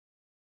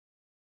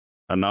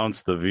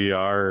announced the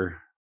VR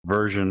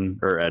version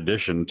or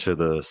addition to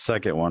the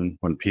second one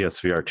when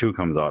PSVR 2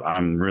 comes out,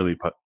 I'm really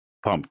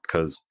pumped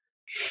because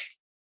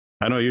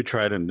I know you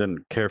tried it and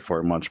didn't care for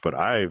it much, but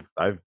I'm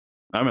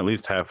at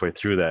least halfway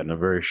through that in a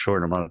very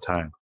short amount of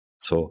time.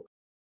 So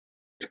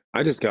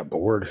I just got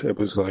bored. It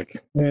was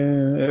like, I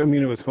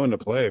mean, it was fun to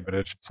play, but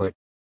it's just like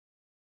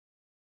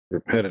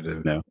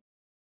repetitive. Yeah.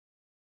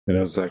 And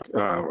I was like,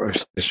 oh,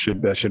 that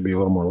should be a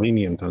little more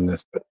lenient on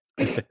this. But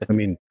I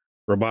mean,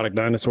 robotic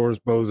dinosaurs,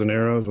 bows and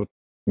arrows with,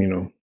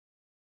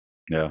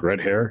 yeah,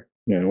 red hair.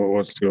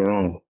 What's going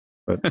wrong?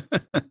 But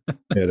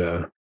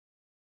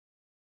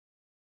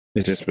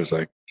it just was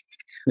like,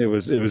 it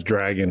was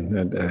dragging,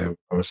 and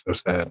I was so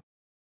sad.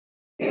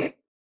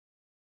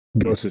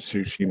 Ghost of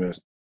Tsushima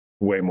is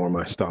way more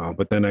my style.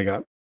 But then I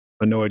got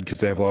annoyed because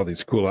they have all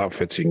these cool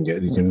outfits you can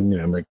get. You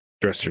can, like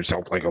dress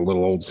yourself like a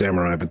little old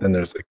samurai. But then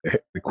there's like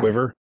the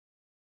quiver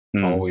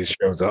always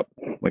shows up,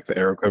 like the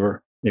arrow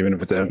quiver. Even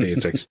if it's empty,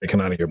 it's like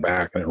sticking out of your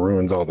back, and it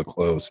ruins all the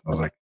clothes. I was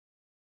like,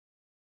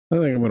 I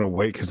think I'm gonna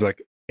wait because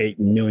like 8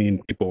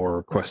 million people were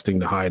requesting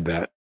to hide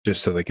that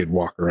just so they could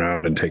walk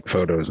around and take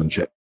photos and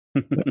shit.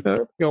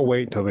 I'll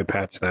wait until they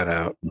patch that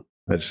out.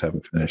 I just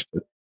haven't finished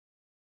it.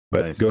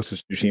 But nice. Ghost of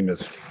Tsushima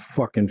is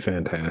fucking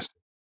fantastic.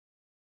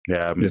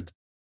 Yeah, it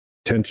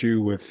tempts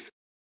you with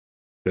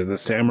the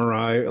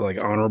samurai,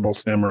 like honorable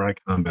samurai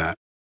combat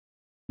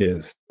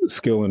is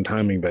skill and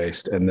timing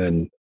based, and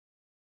then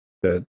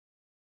the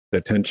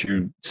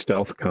Tenchu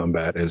stealth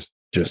combat is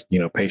just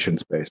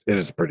patience based. It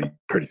is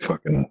pretty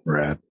fucking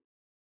rad.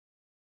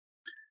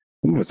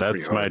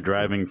 That's my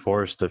driving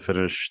force to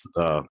finish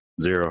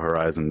Zero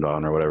Horizon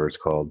Dawn or whatever it's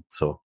called.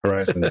 So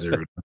Horizon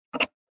Zero.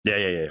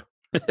 Yeah.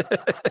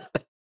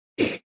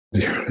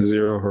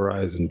 Zero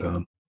Horizon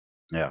Dawn.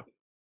 Yeah,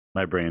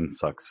 my brain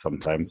sucks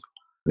sometimes.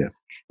 Yeah,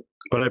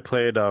 but I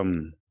played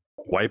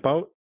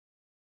Wipeout.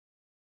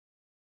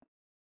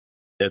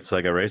 It's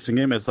like a racing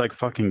game. It's like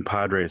fucking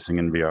pod racing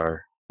in VR.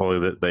 Only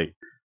that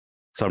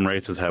some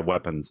races have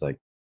weapons. Like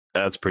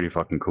that's pretty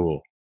fucking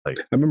cool. Like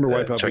I remember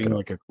Wipeout being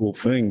like a cool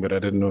thing, but I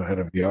didn't know how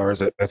to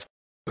VR. That's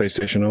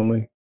PlayStation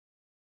only?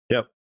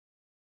 Yep.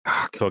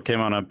 So it came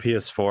out on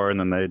PS4, and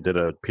then they did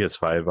a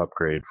PS5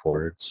 upgrade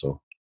for it.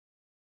 So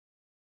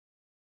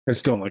I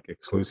just don't like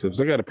exclusives.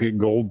 I got a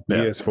gold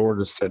PS4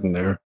 just sitting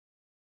there.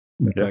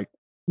 It's like,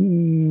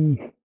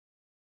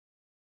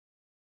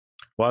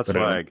 Well, that's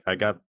why I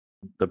got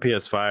the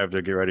PS5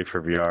 to get ready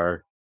for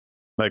VR.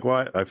 Like,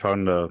 what? I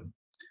found a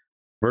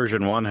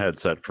version 1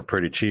 headset for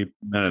pretty cheap,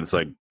 and it's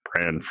like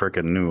brand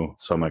freaking new.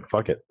 So I'm like,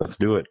 fuck it, let's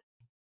do it.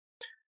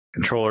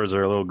 Controllers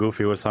are a little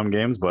goofy with some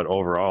games, but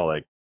overall,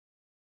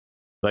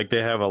 like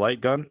they have a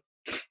light gun.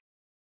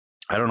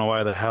 I don't know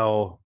why the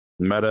hell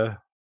Meta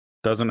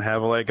doesn't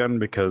have a light gun,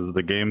 because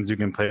the games you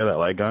can play with that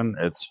light gun,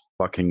 it's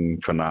fucking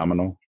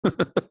phenomenal.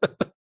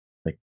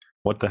 Like,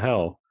 what the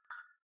hell?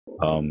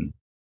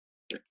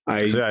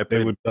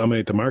 They would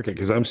dominate the market,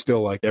 because I'm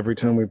still like, every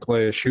time we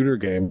play a shooter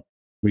game,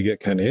 we get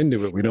kind of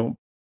into it. We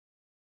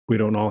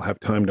don't all have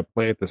time to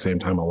play at the same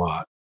time a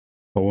lot.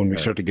 But when we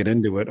start to get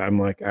into it, I'm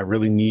like, I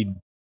really need,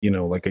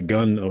 like a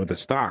gun with a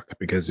stock,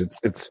 because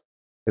it's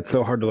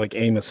so hard to like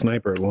aim a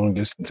sniper at long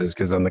distances,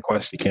 because on the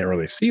Quest you can't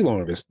really see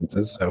long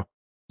distances. So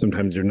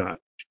sometimes you're not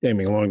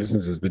aiming long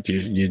distances, but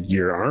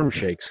your arm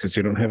shakes because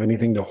you don't have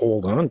anything to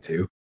hold on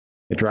to.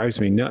 It drives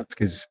me nuts,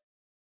 because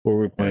what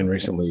were we playing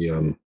recently?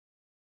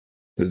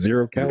 The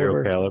Zero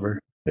Caliber. Zero Caliber.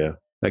 Yeah.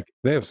 Like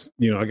they have,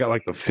 I got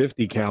like the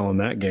 50 cal in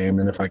that game,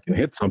 and if I can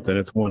hit something,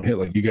 it's one hit.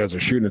 Like you guys are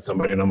shooting at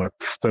somebody, and I'm like,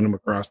 send them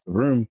across the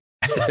room.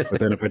 But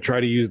then if I try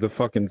to use the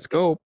fucking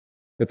scope,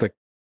 it's like,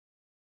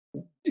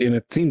 and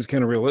it seems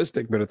kind of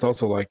realistic, but it's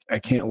also like I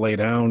can't lay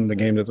down. The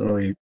game doesn't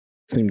really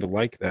seem to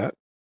like that,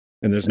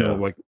 and there's no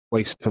like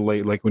place to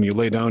lay. Like when you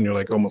lay down, you're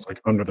like almost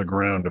like under the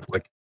ground. If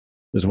like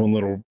there's one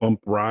little bump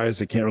rise,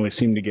 they can't really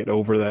seem to get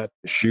over that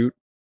to shoot.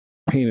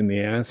 Pain in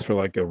the ass for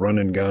like a run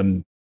and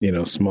gun,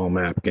 small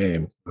map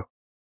game. So,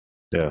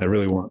 yeah, I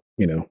really want,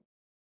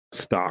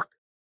 stock.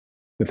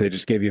 If they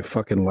just gave you a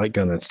fucking light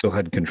gun that still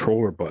had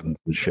controller buttons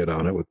and shit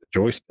on it with the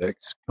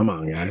joysticks, come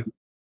on, guys.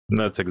 And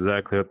that's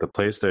exactly what the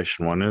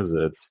PlayStation one is.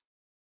 It's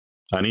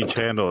on each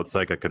handle, it's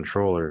like a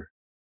controller.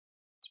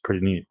 It's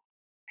pretty neat.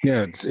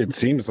 Yeah, it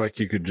seems like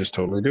you could just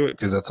totally do it,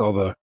 because that's all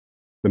the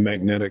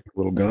magnetic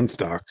little gun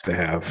stocks they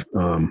have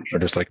are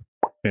just like,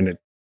 and it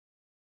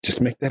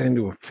just make that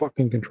into a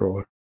fucking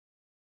controller.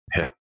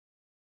 Yeah.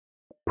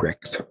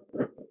 Pricks.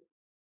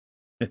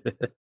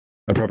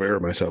 I probably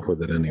hurt myself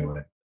with it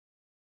anyway.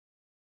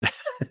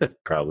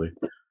 Probably.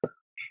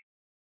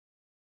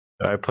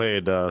 I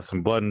played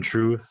some Blood and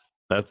Truth.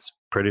 That's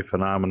pretty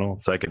phenomenal.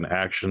 It's like an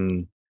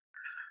action.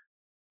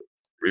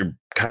 You're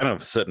kind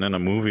of sitting in a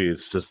movie.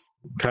 It's just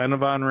kind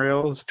of on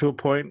rails to a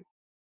point.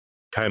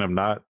 Kind of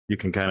not. You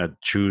can kind of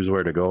choose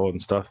where to go and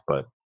stuff,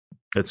 but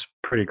It's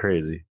pretty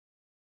crazy.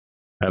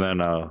 And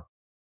then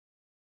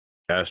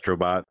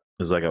Astrobot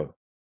is like a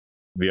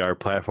VR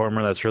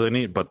platformer that's really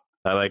neat. But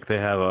I like they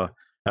have a.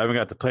 I haven't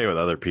got to play with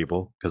other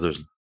people because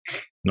there's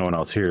no one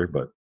else here,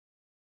 but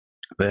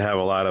they have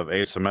a lot of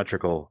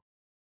asymmetrical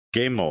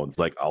game modes,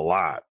 like a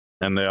lot,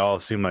 and they all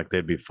seem like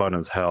they'd be fun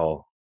as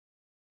hell.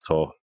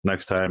 So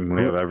next time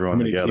we have everyone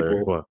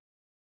together, how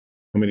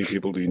many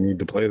people do you need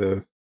to play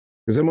those?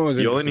 Because I'm always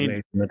interested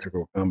in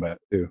asymmetrical combat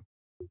too.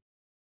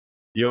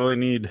 You only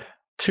need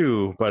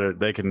 2, but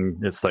they can.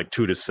 It's like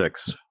 2 to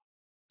 6,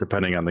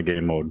 depending on the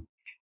game mode.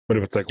 But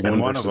if it's like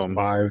one of them,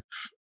 5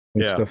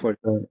 and stuff like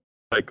that,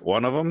 like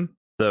one of them,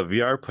 the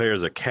VR player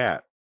is a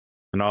cat,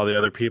 and all the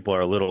other people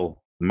are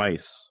little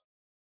mice,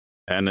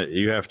 and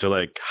you have to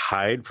like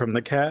hide from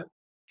the cat,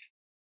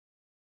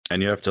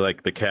 and you have to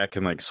like the cat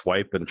can like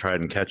swipe and try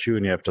and catch you,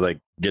 and you have to like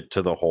get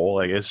to the hole.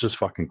 Like it's just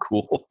fucking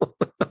cool.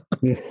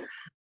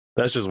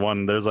 That's just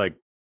one. There's like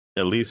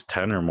at least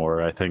 10 or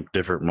more, I think,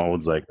 different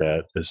modes like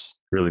that.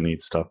 Just really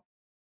neat stuff.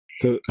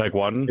 So like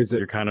one,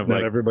 you're kind of not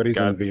like everybody's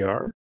in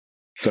VR.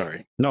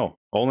 Sorry, no,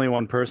 only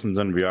one person's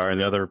in VR,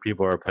 and the other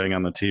people are playing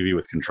on the TV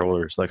with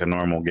controllers, like a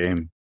normal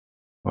game.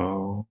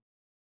 Oh,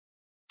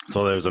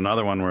 so there's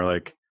another one where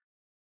like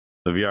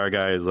the VR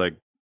guy is like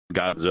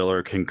Godzilla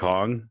or King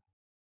Kong,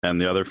 and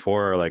the other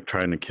 4 are like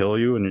trying to kill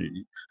you,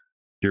 and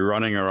you're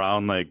running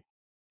around like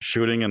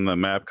shooting, and the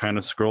map kind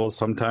of scrolls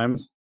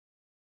sometimes,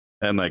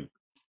 and like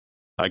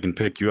I can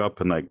pick you up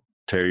and like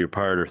tear you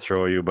apart or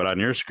throw you, but on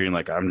your screen,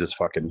 like I'm just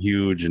fucking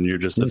huge, and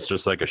it's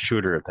just like a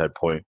shooter at that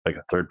point, like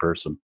a third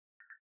person.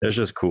 It's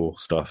just cool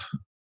stuff.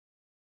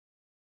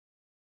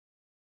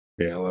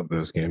 Yeah, I love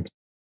those games.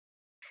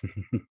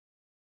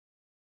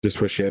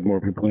 Just wish you had more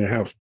people in your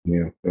house.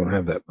 You don't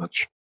have that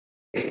much.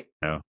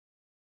 Yeah.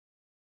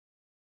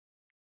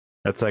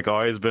 That's like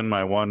always been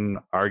my one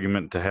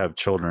argument to have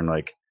children.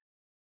 Like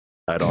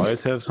I'd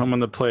always have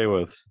someone to play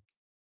with.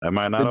 I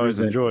might not always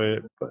enjoy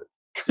it, but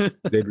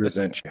they'd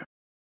resent you.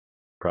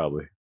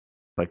 Probably.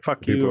 Like,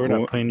 fuck you, we're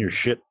not playing your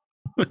shit.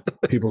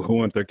 People who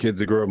want their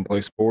kids to grow up and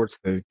play sports,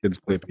 their kids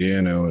play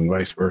piano and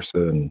vice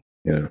versa, and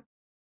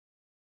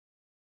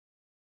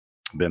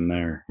been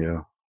there, yeah.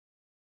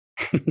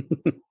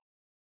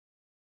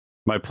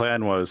 My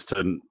plan was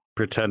to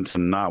pretend to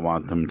not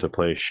want them to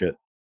play shit.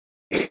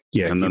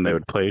 Yeah, and then they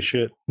would play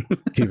shit.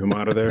 Keep them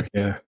out of there.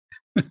 Yeah,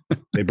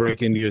 they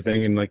break into your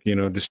thing and like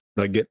just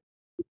like get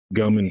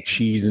gum and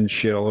cheese and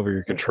shit all over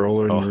your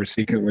controller, and you're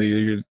secretly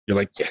you're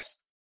like,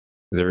 yes,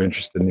 because they're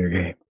interested in your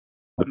game.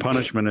 The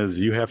punishment is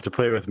you have to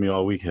play with me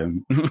all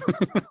weekend.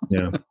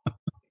 Yeah.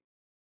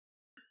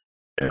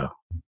 Yeah.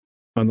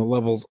 On the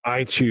levels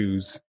I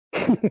choose.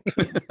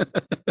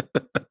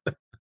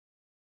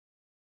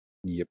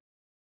 Yep.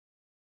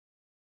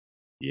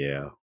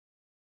 Yeah.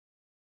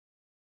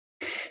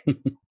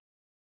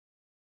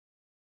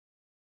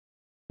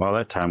 Well,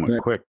 that time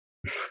went quick.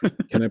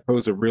 Can I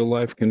pose a real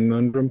life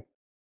conundrum?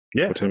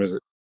 Yeah. What time is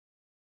it?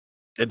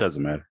 It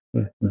doesn't matter.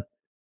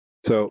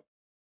 So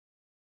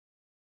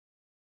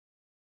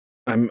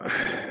and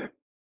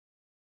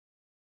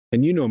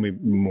you know me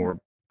more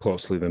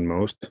closely than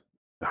most.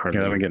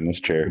 Yeah, let me get in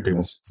this chair.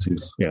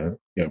 Yeah.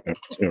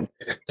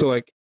 So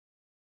like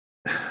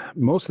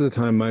most of the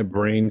time my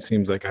brain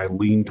seems like I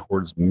lean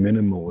towards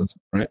minimalism,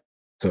 right?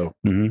 So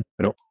I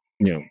don't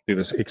do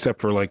this except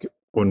for like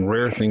when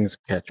rare things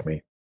catch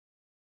me.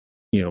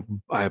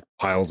 I have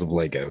piles of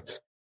Legos.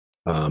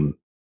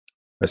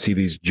 I see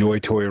these Joy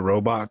Toy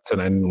robots, and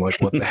I'm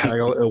like, what the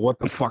hell? What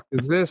the fuck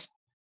is this?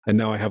 And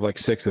now I have like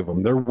 6 of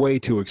them. They're way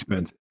too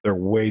expensive. They're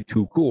way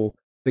too cool.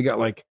 They got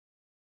like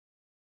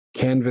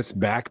canvas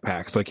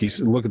backpacks. Like you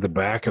look at the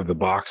back of the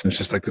box, and it's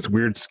just like this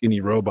weird skinny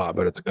robot,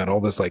 but it's got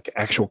all this like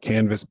actual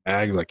canvas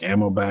bags, like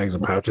ammo bags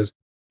and pouches,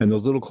 and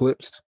those little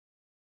clips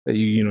that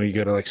you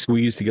got to like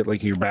squeeze to get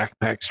like your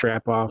backpack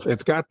strap off.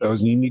 It's got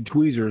those, and you need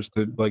tweezers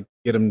to like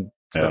get them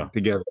stuck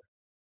together.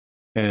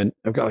 And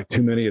I've got like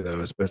too many of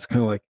those, but it's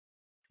kind of like,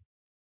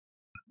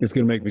 it's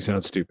going to make me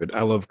sound stupid.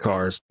 I love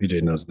cars.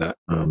 PJ knows that.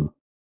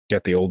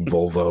 Got the old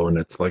Volvo, and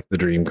it's like the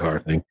dream car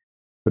thing.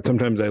 But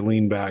sometimes I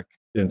lean back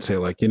and say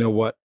like, you know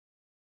what?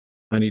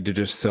 I need to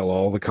just sell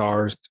all the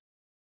cars.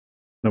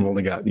 I've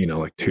only got,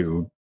 like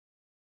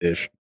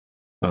 2-ish.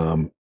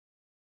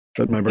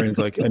 But my brain's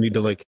like, I need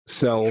to like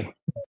sell,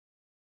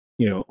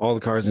 all the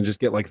cars and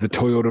just get like the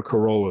Toyota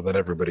Corolla that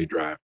everybody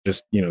drives.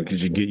 Just,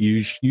 because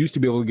you used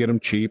to be able to get them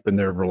cheap and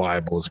they're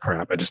reliable as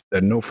crap. I just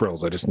had no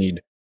frills. I just need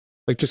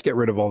just get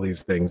rid of all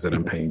these things that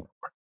I'm paying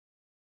for.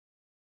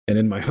 And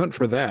in my hunt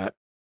for that,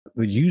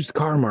 the used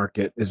car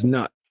market is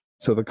nuts.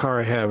 So the car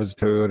I have is a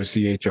Toyota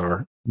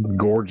CHR,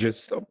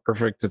 gorgeous,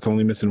 perfect. It's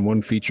only missing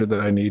one feature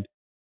that I need.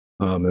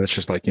 And it's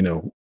just like,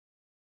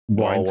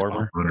 blind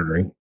spot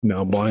monitoring.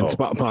 No,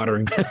 spot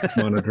monitoring.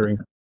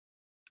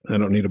 I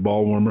don't need a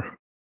ball warmer.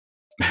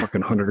 It's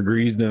fucking 100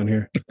 degrees down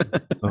here.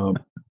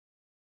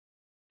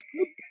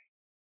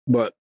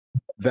 But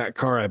that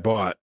car I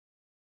bought,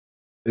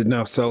 it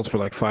now sells for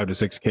like $5,000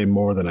 to $6,000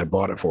 more than I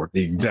bought it for.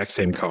 The exact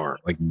same car,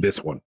 like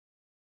this one.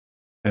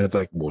 And it's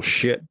like, well,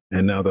 shit.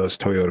 And now those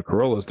Toyota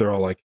Corollas, they're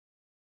all like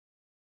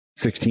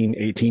 16,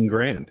 18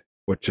 grand,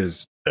 which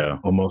is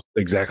almost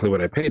exactly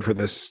what I paid for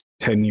this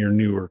 10-year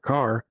newer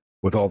car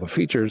with all the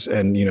features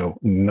and,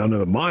 none of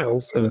the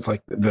miles. And it's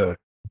like the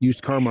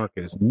used car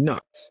market is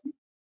nuts.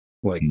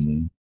 Like,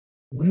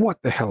 what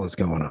the hell is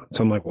going on?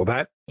 So I'm like, well,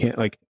 that can't,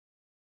 like,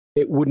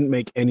 it wouldn't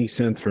make any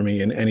sense for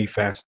me in any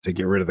facet to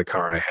get rid of the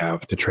car I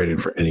have to trade in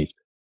for anything.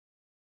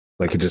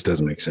 Like, it just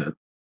doesn't make sense.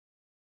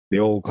 The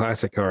old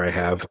classic car I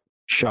have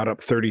shot up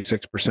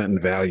 36% in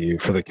value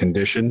for the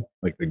condition,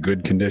 like the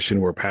good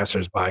condition where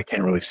passersby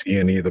can't really see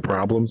any of the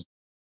problems.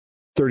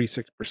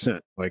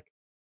 36%. Like,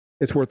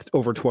 it's worth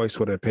over twice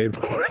what I paid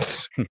for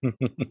it.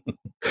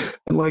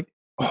 I'm like,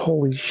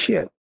 holy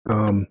shit.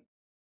 And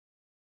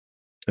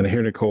I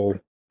hear Nicole,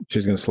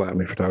 she's going to slap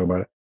me for talking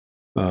about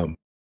it.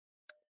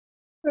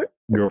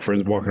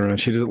 Girlfriend's walking around.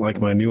 She doesn't like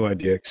my new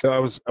idea.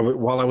 So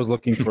while I was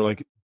looking for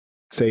like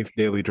safe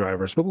daily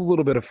drivers with a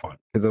little bit of fun,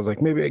 because I was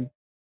like, maybe I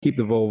keep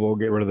the Volvo,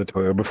 get rid of the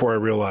Toyota. Before I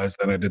realized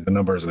that I did the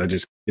numbers, and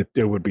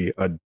it would be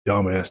a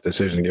dumbass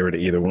decision to get rid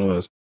of either one of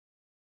those.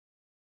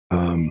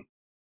 I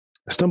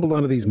stumbled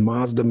onto these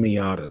Mazda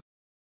Miatas,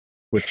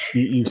 which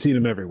you've seen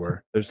them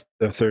everywhere.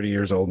 They're 30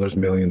 years old. There's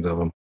millions of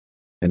them.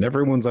 And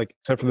everyone's like,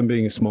 except for them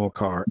being a small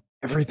car,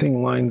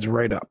 everything lines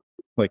right up.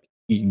 Like,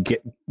 you can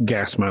get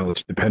gas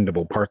mileage,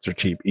 dependable, parts are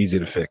cheap, easy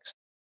to fix.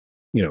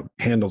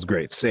 Handles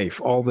great, safe,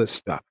 all this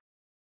stuff.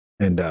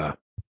 And I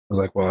was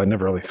like, well, I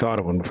never really thought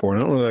of one before.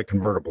 And I don't really like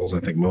convertibles. I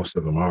think most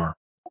of them are.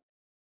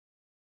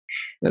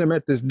 Then I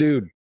met this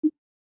dude.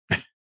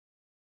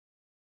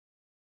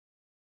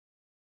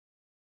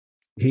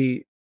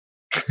 He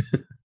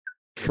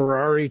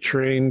Ferrari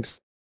trained,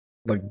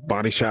 like,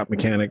 body shop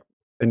mechanic,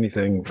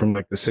 anything from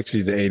like the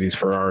 60s to 80s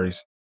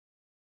Ferraris.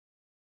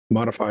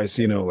 Modifies,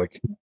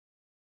 like,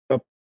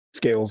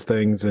 upscales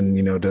things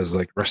and, does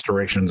like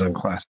restorations on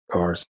classic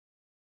cars.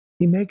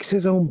 He makes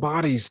his own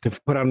bodies to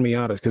put on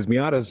Miatas, because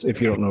Miatas,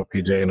 if you don't know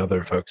PJ and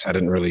other folks,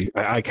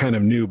 I kind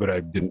of knew, but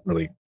I didn't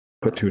really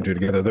put two and two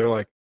together. They're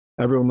like,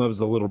 everyone loves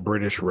the little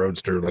British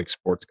roadster, like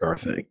sports car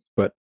things,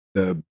 but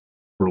the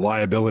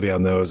reliability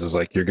on those is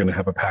like, you're going to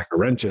have a pack of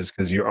wrenches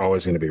because you're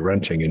always going to be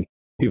wrenching. And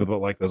people that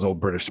like those old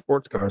British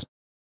sports cars,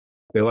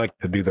 they like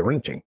to do the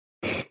wrenching.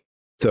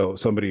 So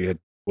somebody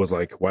was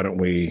like, why don't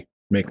we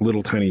make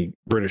little tiny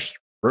British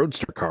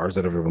roadster cars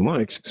that everyone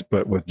likes,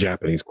 but with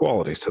Japanese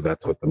quality? So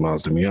that's what the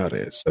Mazda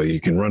Miata is. So you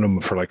can run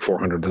them for like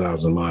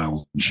 400,000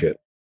 miles and shit.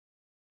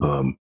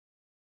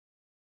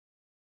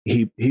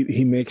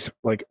 He makes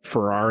like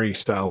Ferrari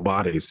style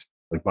bodies,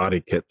 like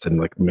body kits, and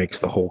like makes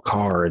the whole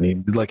car. And he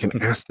did like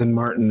an Aston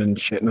Martin and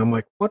shit. And I'm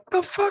like, what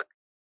the fuck?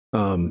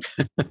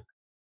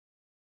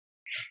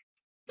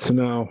 So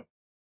now,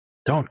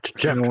 don't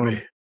tempt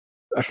me.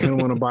 I kind of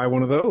want to buy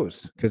one of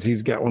those, because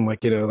he's got one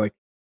like, like,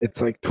 it's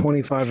like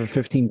 25 or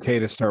 15K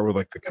to start with,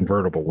 like the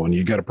convertible one.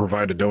 You got to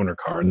provide a donor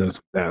car, and then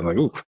it's like that. I'm like,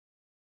 ooh,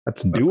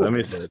 that's doable. Let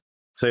me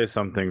say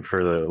something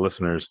for the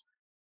listeners,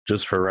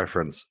 just for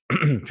reference.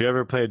 If you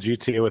ever play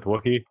GTA with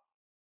Wookiee,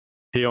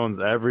 he owns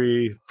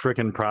every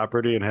freaking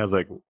property and has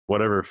like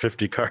whatever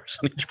 50 cars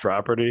on each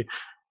property.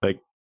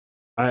 Like,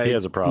 he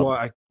has a problem.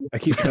 Well, I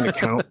keep trying to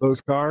count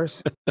those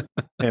cars,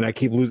 and I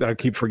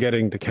keep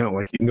forgetting to count.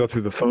 Like, you can go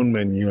through the phone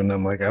menu, and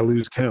I'm like, I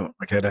lose count.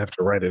 Like, I'd have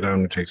to write it down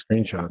and take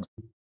screenshots,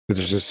 because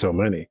there's just so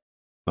many.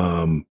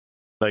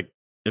 Like,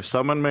 if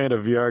someone made a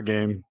VR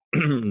game,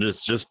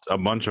 just a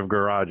bunch of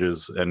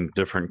garages and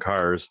different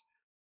cars,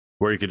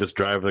 where you could just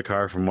drive the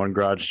car from one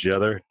garage to the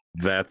other,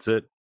 that's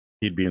it.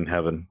 He'd be in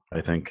heaven, I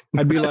think.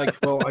 I'd be like,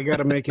 well, I got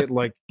to make it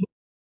like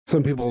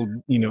some people,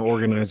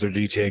 organize their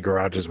GTA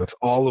garages with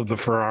all of the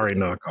Ferrari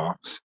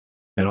knockoffs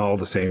and all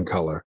the same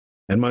color.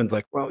 And mine's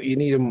like, well, you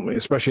need them,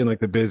 especially in like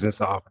the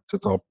business office.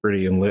 It's all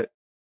pretty and lit.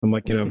 I'm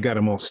like, I've got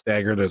them all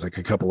staggered. There's like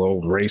a couple of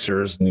old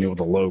racers, and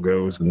the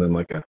logos, and then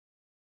like a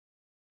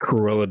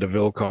Cruella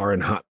DeVille car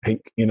in hot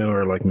pink,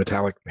 or like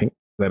metallic pink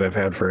that I've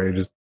had for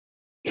ages.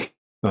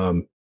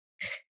 But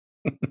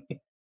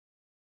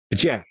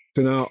yeah,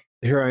 so now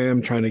here I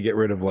am trying to get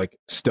rid of like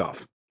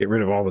stuff, get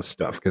rid of all the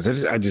stuff, because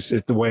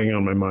it's weighing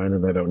on my mind,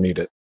 and I don't need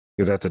it,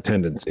 because that's a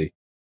tendency.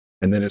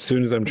 And then as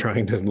soon as I'm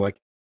trying to like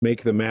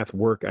make the math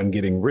work on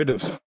getting rid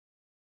of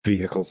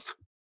vehicles,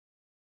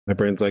 my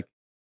brain's like,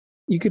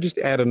 you could just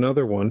add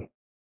another one.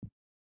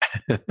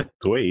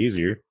 It's way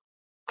easier.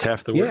 It's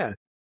half the work.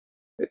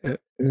 Yeah.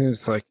 And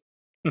it's like,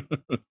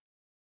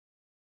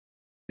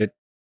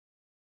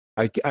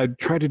 I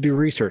try to do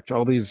research,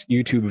 all these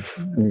YouTube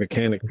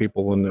mechanic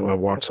people, and I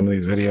watch some of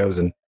these videos,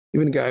 and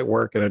even a guy at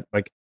work, and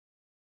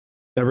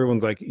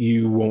everyone's like,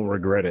 you won't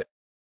regret it.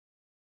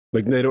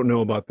 Like, they don't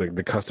know about the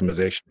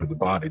customization for the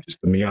body, just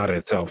the Miata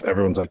itself.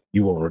 Everyone's like,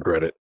 you won't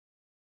regret it,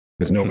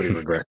 because nobody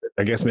regrets it.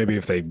 I guess maybe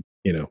if they,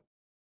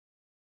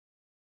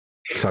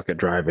 suck at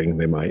driving,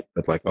 they might,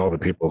 but like all the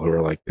people who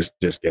are like,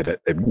 just get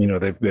it.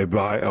 They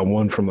buy a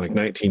one from like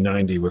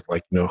 1990 with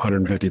like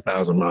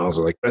 150,000 miles,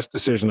 are like, best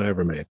decision I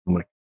ever made. I'm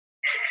like,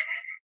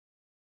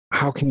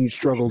 how can you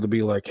struggle to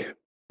be like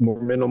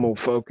more minimal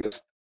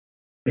focused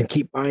and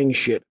keep buying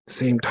shit at the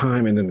same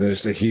time, and then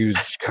there's a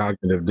huge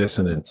cognitive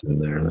dissonance in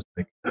there. It's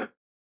like,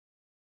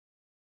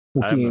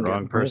 I'm the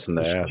wrong person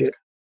to ask. Shit.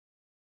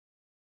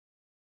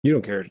 You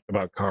don't care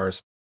about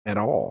cars at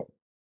all.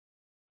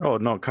 Oh,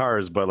 no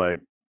cars, but like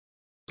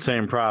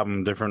same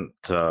problem, different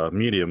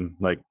medium.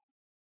 Like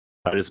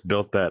I just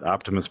built that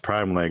Optimus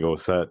Prime Lego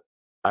set.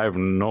 I have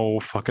no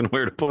fucking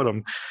where to put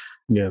them.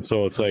 Yeah.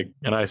 So it's like,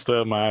 and I still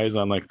have my eyes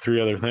on like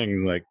 3 other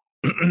things. Like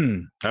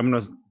I'm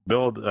gonna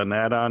build an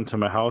add-on to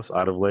my house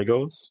out of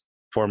Legos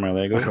for my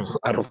Legos.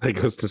 Out of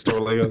Legos to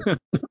store Legos.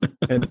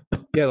 And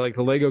yeah, like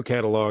the Lego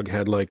catalog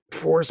had like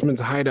Forestman's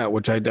Hideout,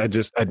 which I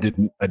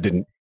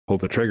didn't pull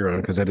the trigger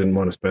on because I didn't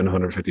want to spend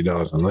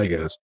 $150 on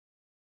Legos.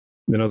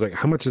 Then I was like,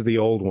 how much is the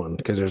old one?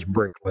 Because there's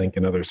Bricklink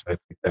and other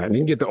sites like that. And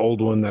you can get the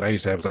old one that I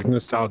used to have. It's like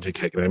Nostalgia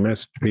Kick. And I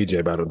messaged PJ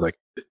about it. I was like,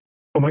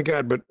 oh my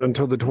God, but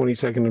until the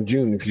 22nd of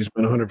June, if you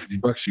spend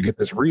 $150, you get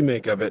this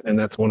remake of it. And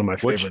that's one of my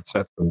favorite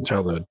sets from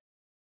childhood.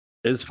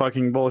 Is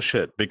fucking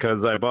bullshit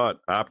because I bought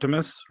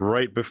Optimus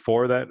right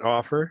before that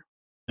offer.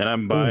 And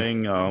I'm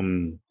buying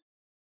the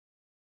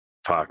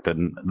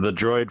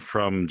droid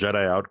from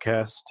Jedi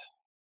Outcast.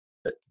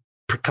 It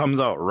comes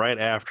out right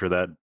after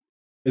that.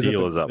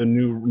 Deal is up. The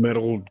new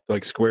metal,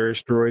 like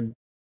squarish droid,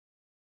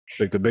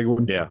 like the big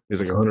one. Yeah,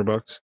 is like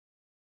 $100.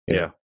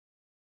 Yeah.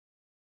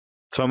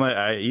 So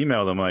I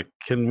emailed them like,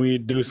 can we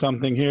do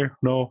something here?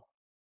 No.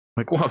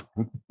 I'm like, what?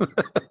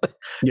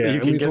 Yeah,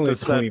 you can get the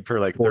set for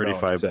like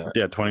 $35.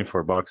 Yeah,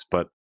 $24.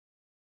 But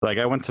like,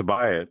 I went to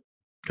buy it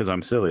because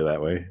I'm silly that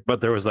way.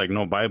 But there was like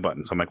no buy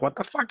button. So I'm like, what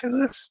the fuck is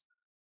this?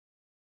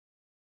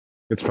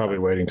 It's probably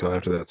waiting till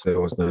after that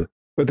sale was done.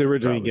 But the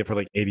original you get for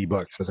like $80.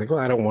 I was like, well,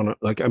 I don't want to.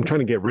 Like, I'm trying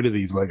to get rid of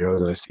these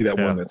Legos, and I see that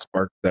one that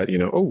sparked that.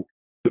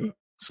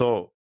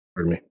 So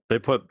pardon me. They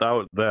put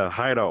out the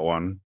Hideout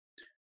one.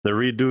 They're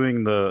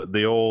redoing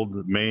the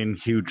old main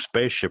huge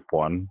spaceship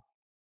one.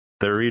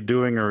 They're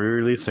redoing or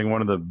re-releasing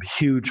one of the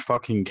huge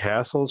fucking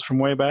castles from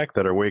way back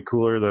that are way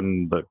cooler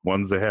than the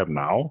ones they have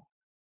now.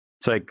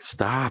 It's like,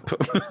 stop.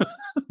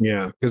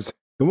 Yeah, because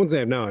the ones they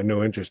have now I have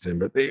no interest in,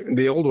 but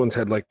the old ones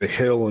had like the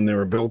hill and they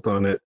were built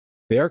on it.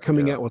 They are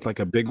coming out with like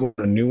a big one,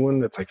 a new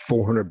one that's like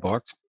 $400.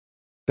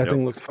 That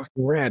thing looks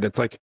fucking rad. It's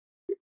like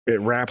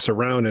it wraps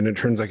around and it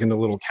turns like into a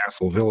little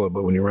castle villa.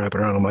 But when you wrap it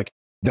around, I'm like,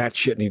 that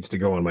shit needs to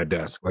go on my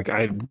desk. Like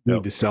I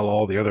need to sell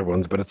all the other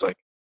ones, but it's like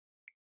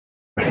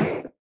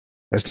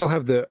I still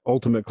have the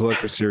Ultimate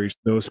Collector Series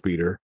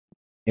Snowspeeder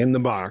in the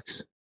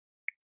box.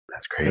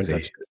 That's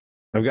crazy.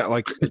 I've got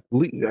like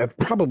I have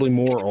probably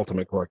more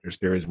Ultimate Collector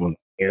Series ones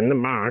in the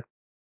box,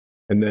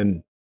 and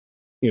then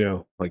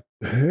like.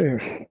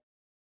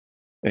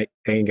 I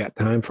ain't got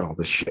time for all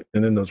this shit.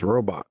 And then those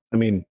robots. I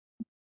mean,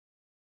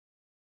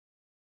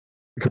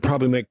 I could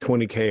probably make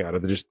 $20K out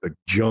of just the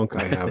junk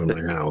I have in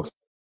my house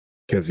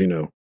because,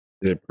 it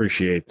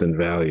appreciates in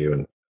value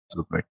and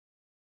stuff like.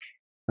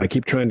 I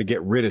keep trying to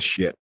get rid of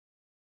shit.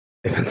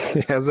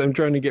 As I'm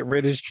trying to get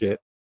rid of shit,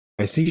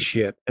 I see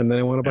shit and then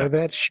I want to buy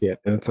that shit.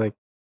 And it's like,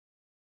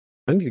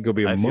 I need to go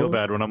be a monk. I feel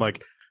bad when I'm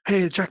like,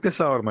 hey, check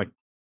this out. I'm like,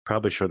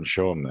 probably shouldn't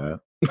show them that.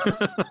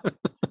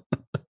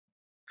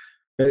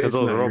 Because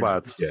those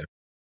robots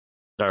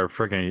are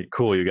freaking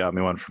cool. You got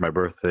me one for my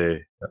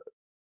birthday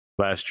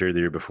last year, the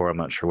year before. I'm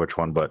not sure which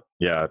one, but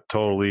yeah,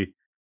 totally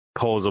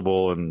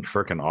posable and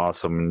freaking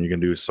awesome. And you can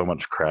do so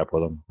much crap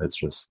with them. It's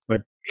just my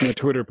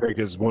Twitter pic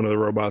is one of the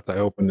robots I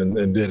opened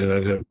and did, and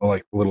I did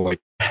like little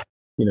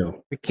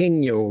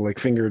pequeño like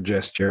finger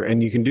gesture,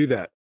 and you can do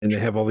that. And they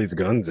have all these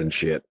guns and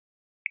shit.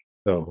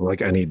 So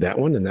like, I need that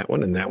one and that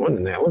one and that one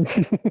and that one.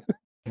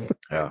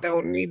 I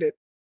don't need it.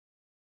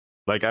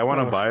 Like, I want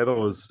to buy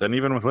those, and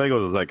even with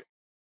Legos, it's like,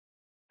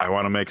 I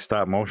want to make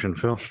stop motion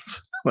films.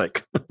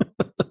 Like,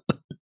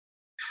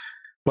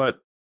 but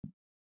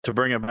to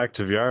bring it back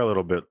to VR a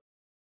little bit,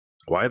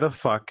 why the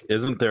fuck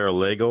isn't there a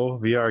Lego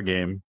VR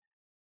game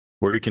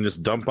where you can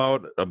just dump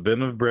out a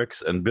bin of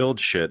bricks and build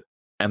shit,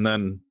 and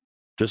then,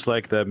 just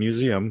like that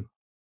museum,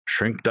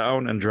 shrink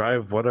down and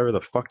drive whatever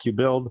the fuck you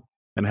build,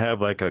 and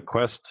have like a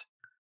quest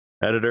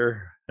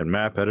editor and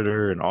map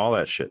editor and all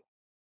that shit?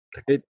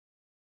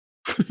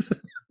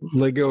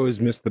 Lego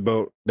has missed the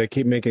boat. They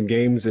keep making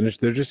games, and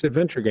they're just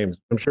adventure games.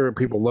 I'm sure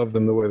people love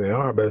them the way they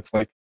are, but it's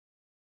like,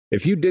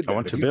 if you did that, I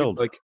want to build.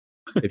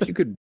 If you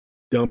could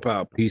dump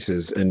out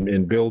pieces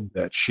and build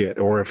that shit,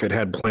 or if it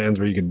had plans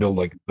where you could build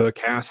like the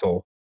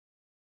castle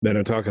that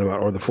I'm talking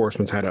about, or the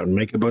Forceman's Hideout, and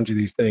make a bunch of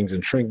these things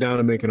and shrink down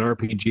and make an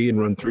RPG and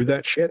run through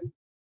that shit.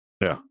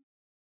 Yeah.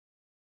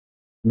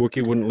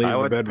 Wookiee wouldn't leave. I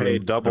would pay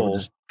double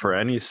for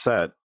any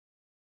set.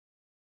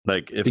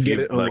 Like, if you get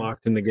it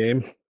unlocked in the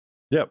game.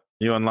 Yep.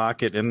 You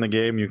unlock it in the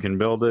game, you can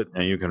build it,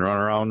 and you can run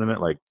around in it.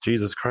 Like,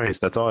 Jesus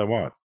Christ, that's all I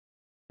want.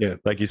 Yeah.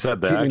 Like you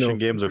said, the action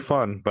games are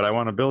fun, but I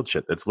want to build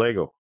shit. It's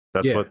Lego.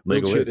 That's what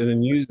Lego is. And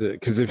then use it.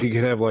 Because if you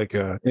could have, like,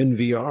 in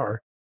VR,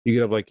 you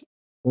could have, like,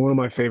 one of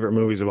my favorite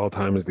movies of all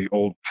time is the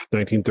old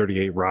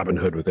 1938 Robin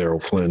Hood with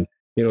Errol Flynn.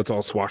 It's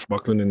all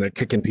swashbuckling and they're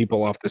kicking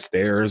people off the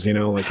stairs,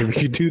 like,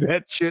 if you do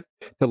that shit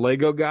to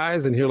Lego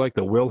guys and hear, like,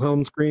 the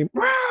Wilhelm scream,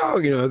 wow,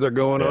 as they're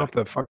going off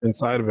the fucking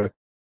side of a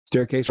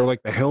staircase, or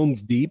like the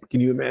Helm's Deep.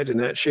 Can you imagine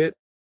that shit?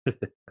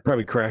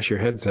 Probably crash your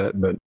headset,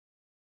 but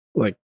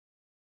like,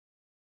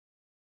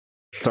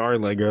 sorry,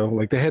 Lego.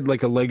 Like they had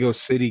like a Lego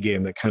City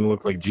game that kind of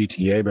looked like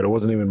GTA, but it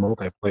wasn't even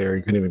multiplayer.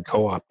 You couldn't even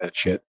co-op that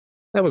shit.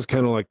 That was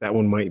kind of like that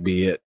one might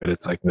be it, but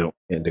it's like no,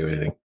 can't do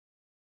anything.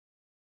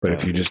 But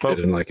if you just did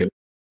in like an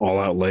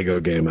all-out Lego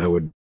game, I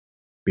would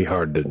be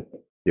hard to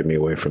get me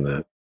away from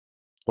that.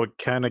 What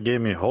kind of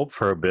gave me hope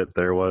for a bit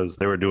there was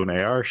they were doing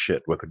AR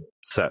shit with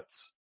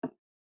sets,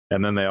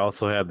 and then they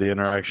also had the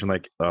interaction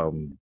like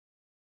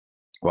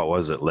what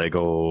was it,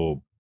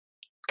 Lego,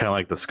 kind of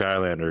like the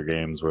Skylander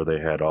games where they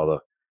had all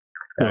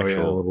the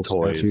actual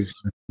toys,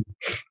 statues.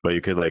 But you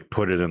could like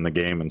put it in the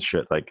game and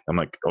shit. Like I'm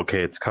like,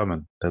 okay, it's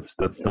coming. That's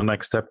the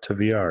next step to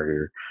VR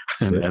here,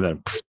 and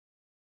then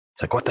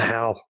it's like, what the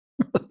hell?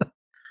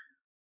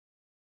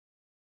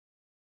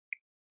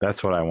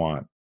 That's what I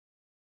want.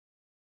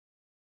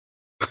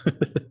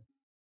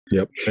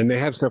 Yep, and they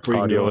have stuff where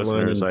you can go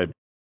listeners, I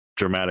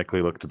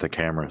dramatically looked at the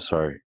camera.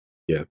 Sorry.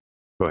 Yeah,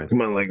 go ahead.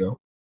 Come on, Lego.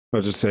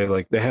 I'll just say,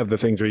 like, they have the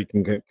things where you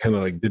can kind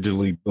of like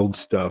digitally build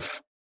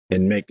stuff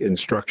and make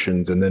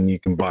instructions, and then you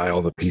can buy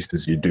all the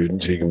pieces you do,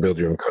 so you can build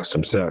your own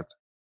custom set.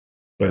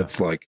 But it's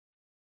like,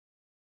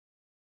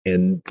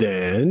 and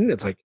then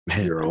it's like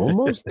you're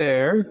almost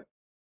there.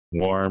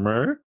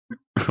 Warmer.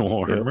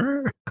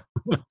 Yep.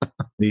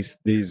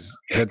 These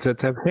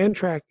headsets have hand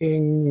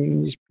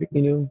tracking. Just,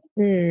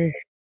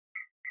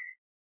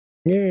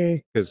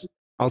 because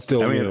I'll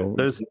still. I mean,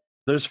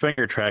 there's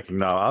finger tracking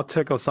now. I'll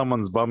tickle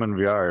someone's bum in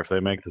VR if they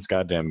make this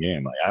goddamn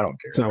game. Like, I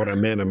don't care. That's not what I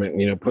meant. I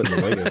meant, putting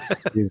the Lego.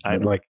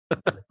 I'm like,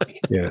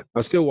 yeah.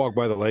 I'll still walk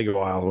by the Lego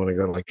aisle when I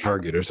go to like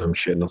Target or some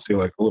shit, and I'll see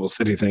like little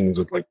city things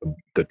with like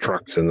the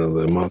trucks and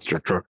the monster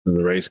trucks and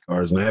the race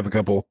cars, and I have a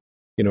couple,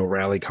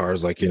 rally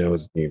cars like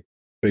as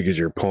big as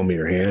your palm of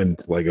your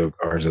hand, Lego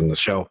cars on the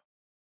shelf.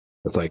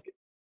 It's like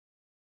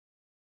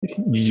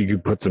you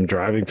could put some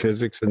driving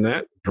physics in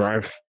that.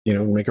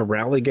 Make a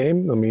rally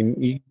game. I mean,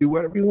 you do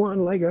whatever you want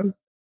in Lego.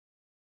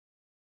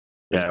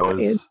 Yeah, it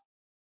was.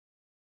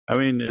 I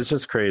mean, it's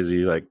just crazy.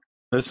 Like,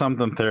 there's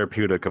something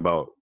therapeutic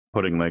about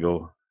putting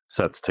Lego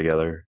sets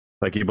together.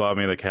 Like, you bought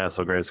me the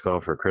Castle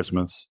Grayskull for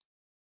Christmas.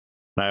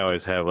 And I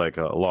always have like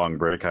a long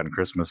break on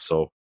Christmas,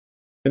 so.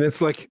 And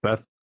it's like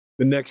Beth,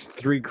 the next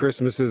 3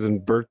 Christmases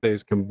and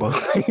birthdays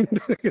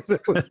combined, because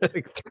it was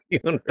like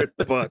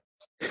 $300.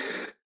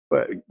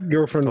 But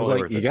girlfriend was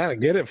like, "You got to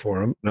get it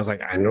for him," and I was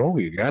like, "I know,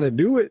 you got to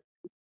do it."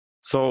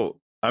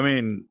 So, I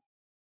mean,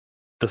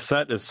 the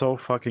set is so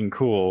fucking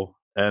cool,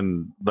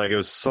 and like it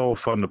was so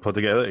fun to put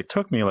together. It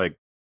took me like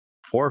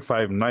 4 or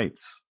 5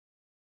 nights,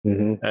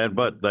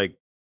 but like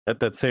at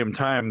that same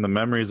time, the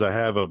memories I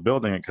have of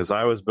building it, because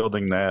I was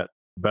building that.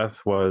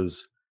 Beth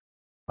was,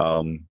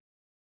 either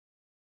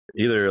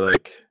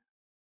like,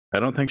 I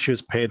don't think she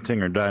was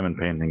painting or diamond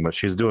painting, but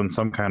she's doing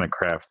some kind of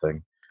craft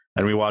thing.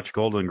 And we watched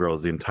Golden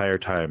Girls the entire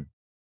time.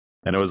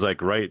 And it was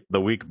like right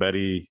the week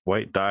Betty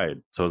White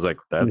died. So I was like,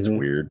 that's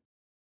weird.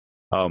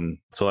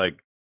 So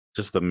like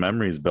just the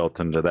memories built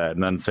into that.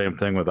 And then same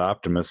thing with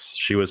Optimus.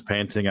 She was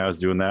painting, I was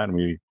doing that, and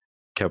we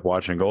kept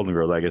watching Golden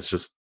Girl. Like it's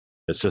just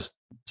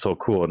so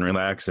cool and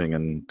relaxing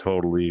and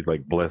totally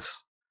like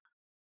bliss.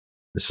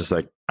 It's just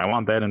like, I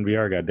want that in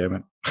VR,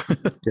 goddammit.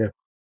 Yeah.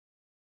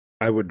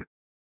 I would.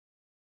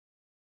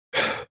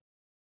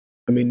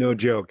 I mean, no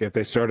joke. If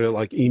they started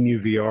like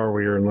EMU VR,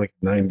 where you're in like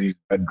 90s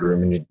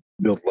bedroom and you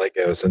build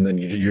Legos, and then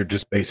you're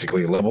just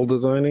basically level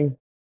designing.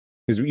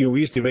 Because we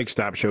used to make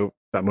stop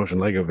motion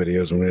Lego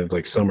videos when it was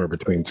like summer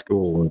between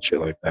school and shit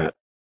like that.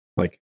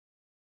 Like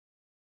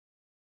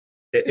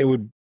it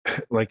would,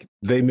 like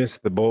they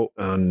missed the boat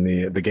on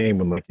the game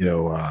when like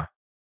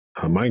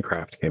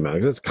Minecraft came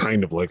out. That's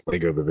kind of like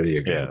Lego the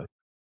video game.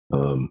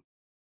 Yeah.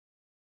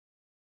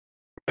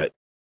 But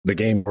the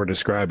game we're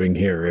describing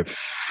here, if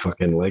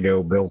fucking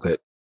Lego built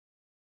it,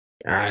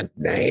 god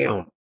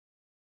damn.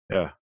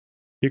 Yeah.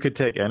 You could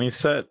take any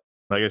set,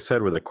 like I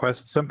said, with a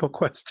simple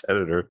quest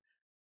editor,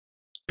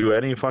 do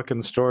any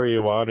fucking story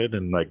you wanted,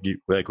 and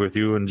like with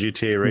you and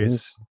GTA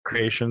Race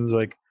Creations,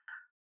 like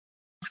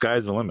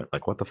sky's the limit.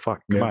 Like, what the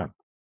fuck? Come on.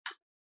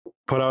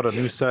 Put out a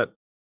new set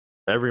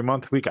every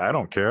month, week. I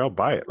don't care. I'll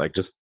buy it. Like,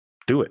 just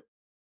do it.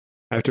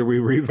 After we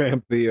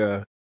revamp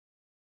the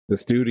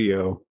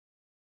studio,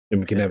 and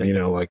we can have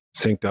like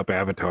synced up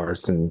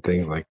avatars and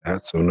things like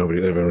that, so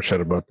everyone shut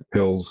about the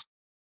pills.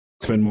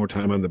 Spend more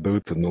time on the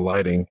booth and the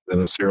lighting.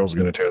 Then Cyril's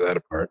going to tear that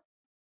apart.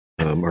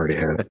 Already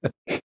had.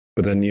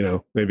 But then,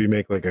 maybe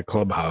make like a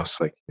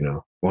clubhouse, like,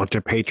 launch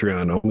a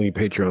Patreon. Only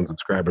Patreon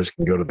subscribers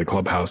can go to the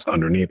clubhouse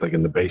underneath, like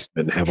in the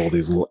basement, and have all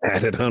these little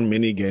added on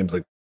mini games,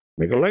 like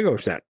make a Lego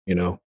set,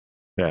 Yeah,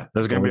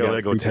 there's going to be a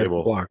Lego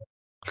table.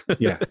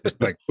 Yeah,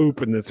 just like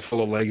boop, and it's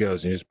full of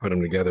Legos, and you just put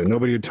them together.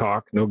 Nobody would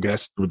talk. No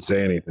guests would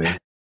say anything.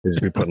 They'd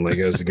just be putting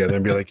Legos together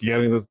and be like,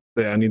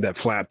 I need that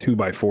flat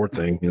 2x4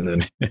 thing. And then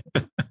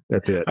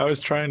that's it. I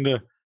was trying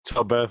to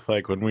tell Beth,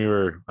 like when we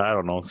were, I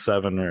don't know,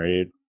 7 or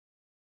 8,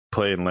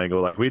 playing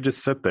Lego, like we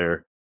just sit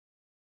there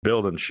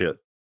building shit.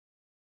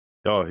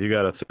 Oh, you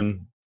got a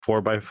thin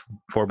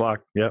 4x4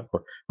 block. Yeah,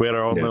 we had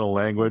our own little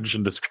language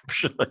and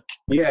description. Like,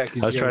 yeah,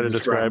 I was trying to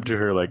describe to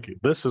her, like,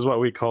 this is what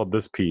we called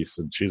this piece,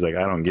 and she's like,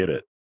 I don't get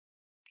it.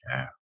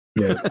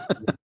 Yeah.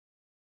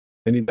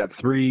 I need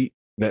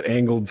that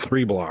angled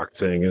 3-block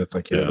thing, and it's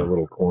like the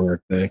little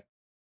corner thing.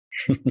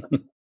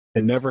 I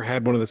never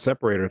had one of the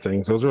separator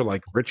things. Those are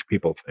like rich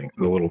people things.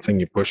 The little thing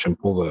you push and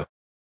pull the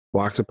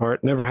blocks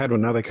apart. Never had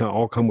one. Now they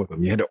all come with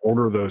them. You had to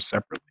order those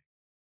separately.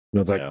 And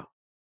I was like,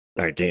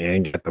 I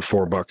can't get the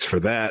 $4 for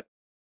that.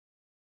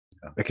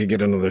 I could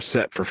get another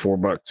set for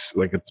 $4,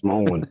 like a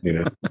small one, you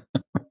know.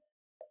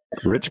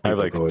 Rich people.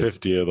 I have like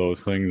 50 of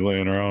those things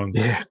laying around.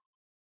 Yeah.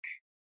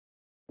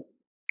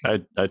 I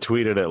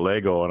tweeted at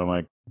Lego and I'm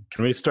like,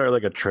 can we start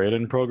like a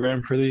trade-in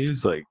program for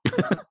these? Like,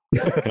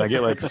 can I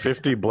get like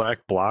 50 black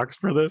blocks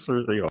for this?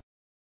 Or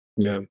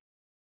yeah,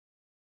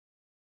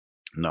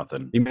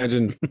 nothing.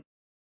 Imagine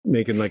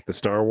making like the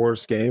Star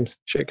Wars games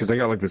shit, because they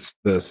got like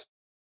the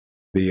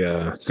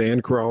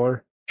sand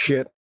crawler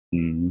shit,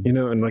 you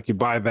know, and like you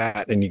buy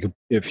that, and you could,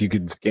 if you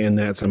could scan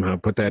that somehow,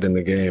 put that in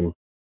the game,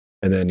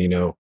 and then, you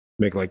know,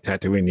 make like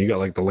Tatooine. You got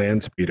like the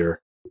land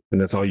speeder,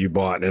 and that's all you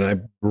bought. And I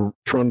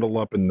trundle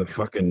up in the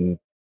fucking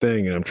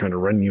thing, and I'm trying to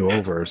run you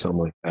over or something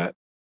like that.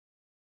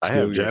 I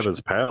have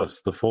Jabba's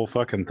Palace, the full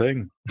fucking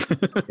thing.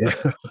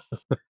 Yeah.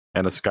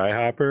 And a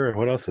Skyhopper.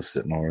 What else is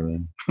sitting over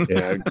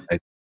there? Yeah,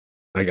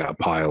 I got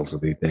piles of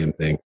these damn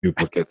things,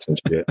 duplicates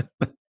and shit.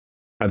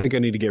 I think I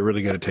need to get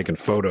really good at taking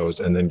photos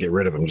and then get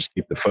rid of them. Just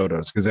keep the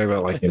photos, because I've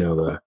got, like, you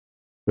know,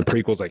 the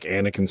prequels, like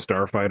Anakin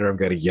Starfighter. I've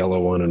got a yellow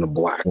one and a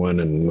black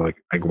one, and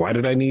like why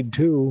did I need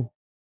two?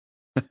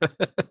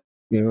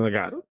 You know, I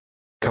got a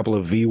couple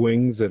of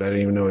V-wings that I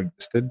didn't even know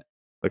existed.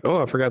 Like,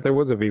 oh, I forgot there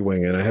was a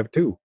V-wing, and I have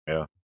two.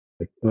 Yeah.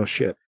 Like, oh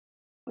shit.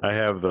 I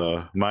have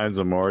the Mines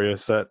of Moria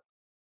set,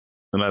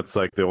 and that's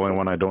like the only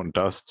one I don't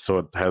dust, so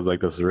it has like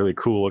this really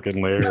cool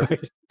looking layer of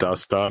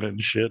dust on it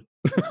and shit.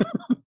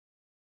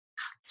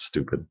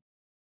 Stupid.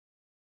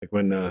 Like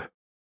when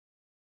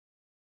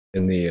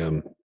in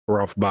the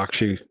Ralph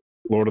Bakshi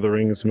Lord of the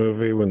Rings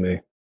movie, when they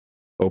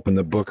open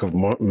the book of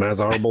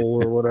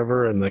Mazarbul or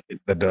whatever, and like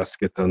the dust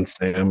gets on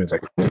Sam, he's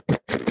like, I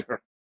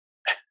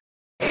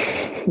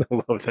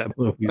love that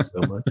movie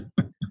so much.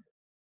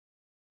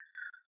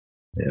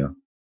 Yeah,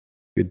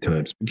 good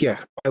times. But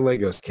yeah, buy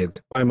Legos, kids.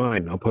 Buy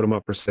mine. I'll put them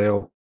up for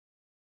sale.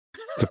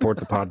 Support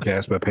the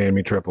podcast by paying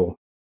me triple,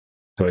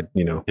 so I,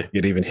 you know,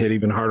 get hit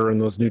even harder on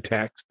those new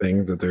tax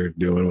things that they're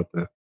doing with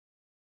the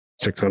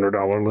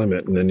 $600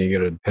 limit, and then you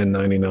get a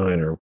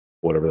 1099 or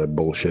whatever that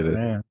bullshit is.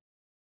 Yeah.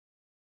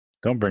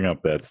 Don't bring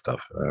up that stuff.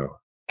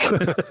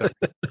 This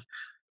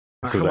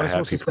is a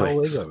happy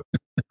place.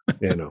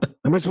 Yeah, no.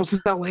 How am I supposed to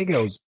sell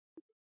Legos?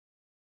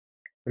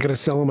 I gotta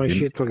sell my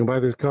shit so I can buy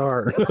this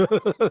car.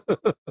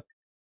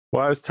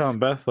 Well, I was telling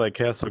Beth, like,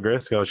 Castle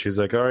Grayskull, she's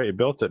like, all right, you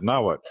built it.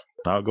 Now what?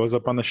 Now it goes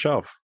up on the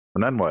shelf.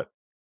 And then what?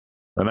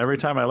 And every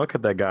time I look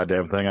at that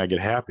goddamn thing, I get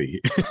happy.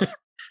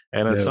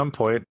 And at some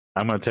point,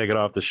 I'm going to take it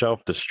off the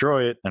shelf,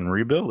 destroy it, and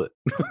rebuild it.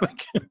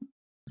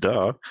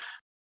 Duh.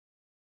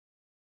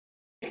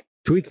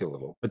 Tweak a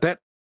little. But that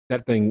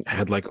thing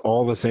had like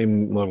all the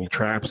same little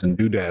traps and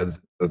doodads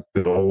that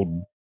the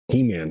old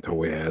He-Man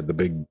toy had, the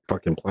big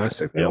fucking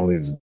plastic, and all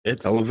these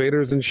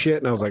elevators and shit.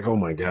 And I was like, oh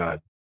my God.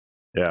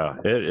 Yeah,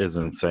 it is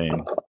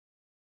insane.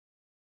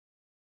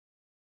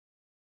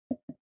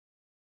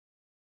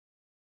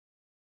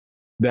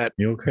 That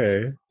you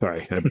okay?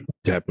 Sorry, I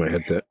tapped my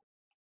headset.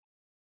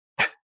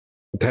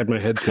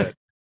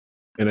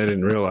 And I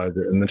didn't realize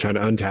it. And then trying to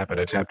untap it,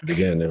 I tapped it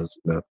again. It was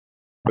no.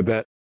 But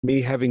that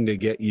me having to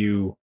get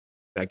you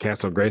that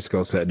Castle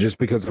Grayskull set just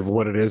because of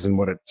what it is and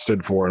what it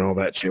stood for and all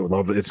that shit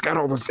with it's got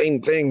all the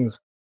same things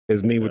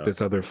as me with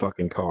this other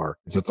fucking car.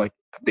 So it's like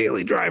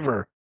daily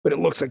driver, but it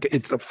looks like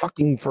it's a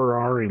fucking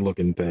Ferrari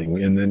looking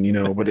thing. And then, you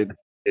know, but it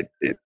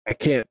I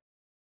can't.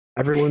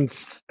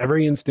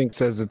 Every instinct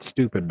says it's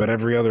stupid, but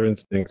every other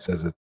instinct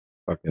says it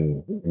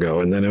fucking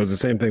go. And then it was the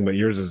same thing, but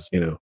yours is, you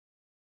know,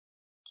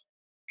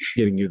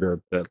 getting you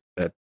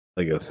that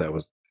I guess that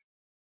was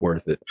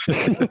worth it.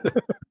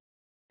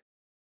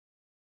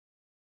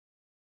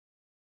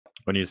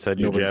 When you said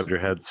you jabbed your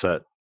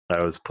headset,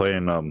 I was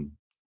playing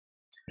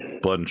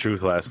Blood and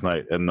Truth last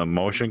night, and the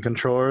motion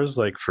controllers,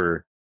 like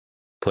for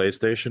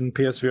PlayStation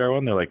PSVR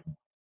 1, they're like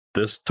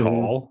this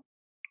tall.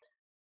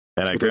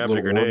 And I grabbed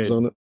a grenade.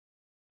 On it.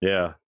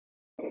 Yeah.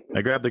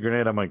 I grabbed the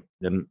grenade. I'm like,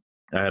 and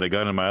I had a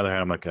gun in my other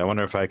hand. I'm like, I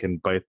wonder if I can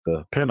bite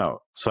the pin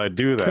out. So I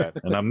do that,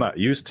 and I'm not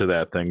used to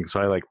that thing. So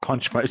I like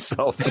punch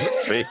myself in the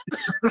face.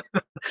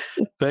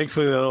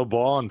 Thankfully, the little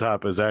ball on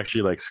top is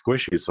actually like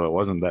squishy, so it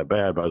wasn't that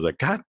bad. But I was like,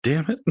 God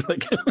damn it!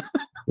 Like,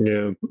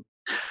 yeah,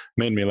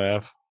 made me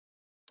laugh.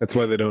 That's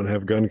why they don't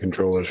have gun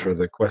controllers for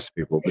the Quest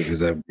people,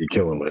 because I'd be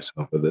killing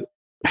myself with it.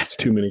 There's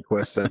too many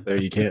Quests out there.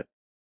 You can't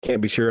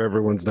be sure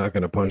everyone's not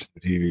going to punch the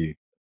TV.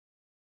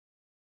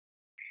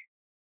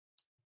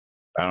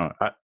 I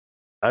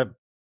don't.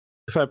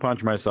 If I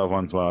punch myself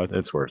once in a while,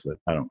 it's worth it.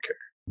 I don't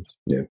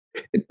care.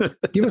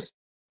 Give us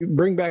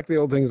bring back the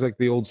old things like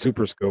the old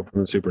Super Scope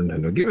from the Super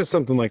Nintendo. Give us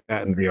something like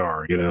that in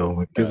VR,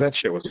 because that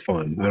shit was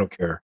fun. I don't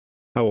care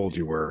how old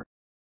you were,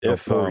 how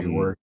poor you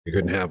were. You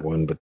couldn't have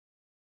one, but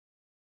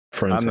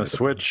friends on the had them.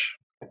 Switch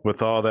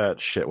with all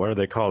that shit. What are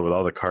they called? With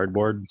all the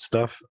cardboard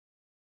stuff?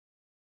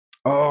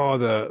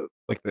 Oh,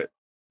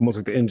 almost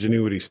like the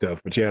Ingenuity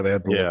stuff. But yeah, they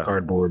had the little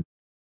cardboard.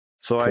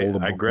 So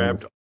I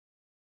grabbed,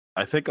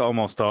 I think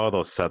almost all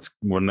those sets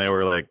when they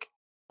were like,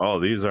 oh,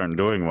 these aren't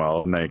doing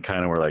well, and they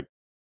kind of were like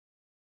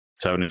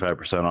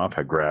 75% off.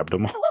 I grabbed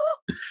them all.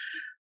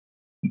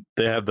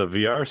 They have the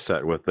VR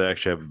set they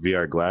actually have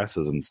VR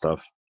glasses and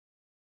stuff.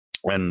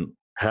 And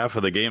half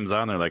of the games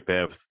on there, like they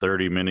have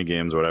 30 mini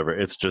games or whatever.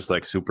 It's just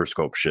like Super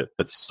Scope shit.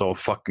 It's so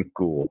fucking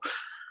cool.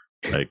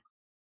 Like,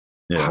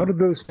 yeah. How did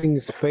those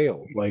things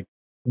fail? Like,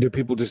 did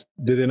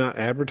they not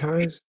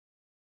advertise?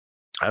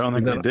 I don't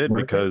think they did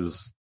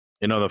because,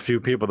 the few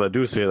people that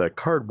do say that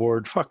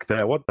cardboard, fuck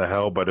that, what the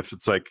hell? But if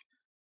it's like,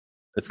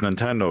 it's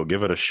Nintendo,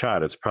 give it a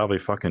shot. It's probably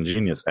fucking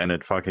genius. And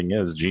it fucking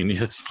is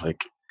genius.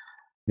 Like,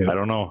 I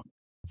don't know.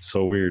 It's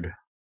so weird.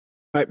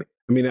 I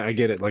mean, I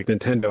get it. Like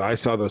Nintendo, I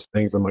saw those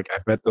things. I'm like, I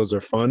bet those are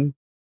fun,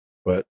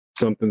 but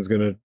something's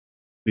going to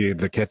be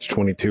the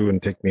catch-22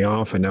 and tick me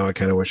off. And now I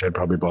kind of wish I'd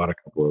probably bought a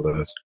couple of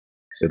those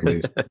at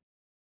least.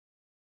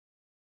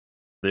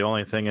 The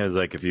only thing is,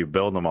 like, if you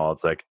build them all,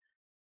 it's like,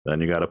 then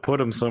you got to put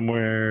them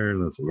somewhere.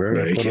 That's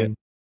where you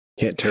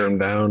can't tear them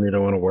down. You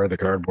don't want to wear the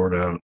cardboard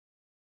out.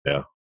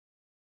 Yeah.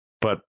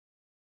 But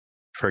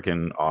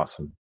freaking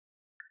awesome.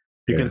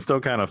 You can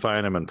still kind of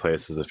find them in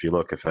places if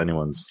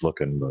anyone's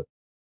looking, but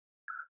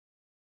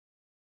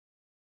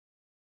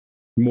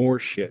more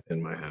shit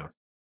in my house.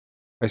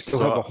 I still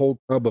have a whole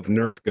tub of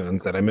Nerf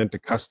guns that I meant to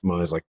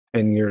customize like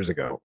 10 years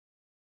ago.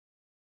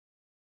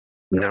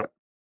 No,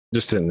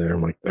 just sitting there.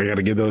 I'm like, I got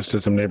to give those to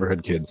some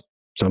neighborhood kids.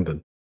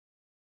 Something.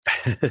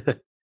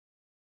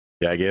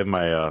 Yeah, I gave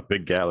my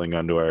big Gatling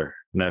gun to our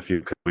nephew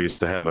because we used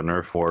to have a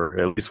Nerf war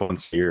at least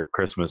once a year,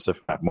 Christmas,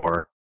 if not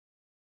more.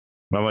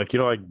 And I'm like,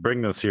 I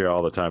bring this here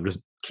all the time. Just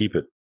keep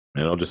it.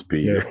 And it'll just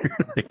be here.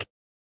 Like,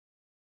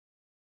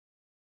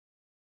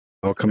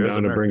 I'll come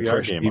down and bring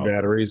fresh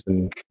batteries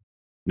and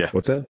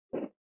what's that?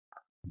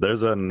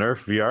 There's a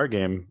Nerf VR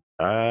game.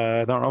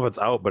 I don't know if it's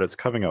out, but it's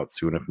coming out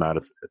soon. If not,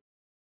 it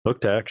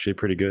looked actually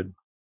pretty good.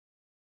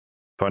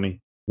 Funny.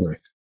 Nice.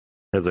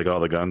 Has like all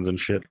the guns and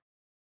shit.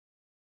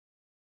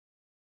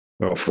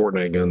 Oh,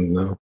 Fortnite guns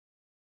now.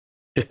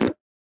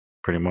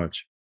 Pretty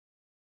much.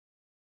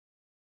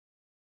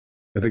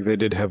 I think they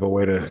did have a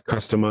way to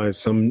customize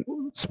some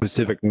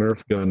specific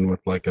Nerf gun with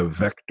like a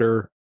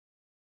vector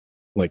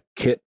like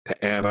kit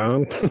to add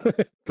on.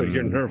 So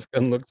your Nerf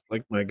gun looks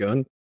like my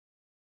gun.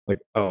 Like,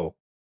 oh,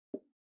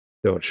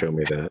 don't show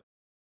me that.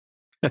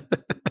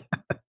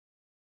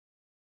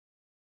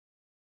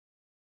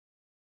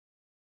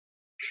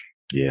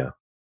 Yeah.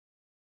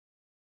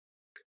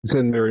 It's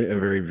a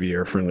very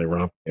VR friendly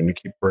romp, and we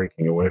keep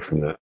breaking away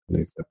from that in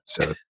these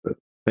episodes. But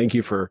thank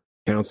you for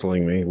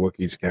counseling me,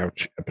 Wookiee's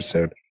Couch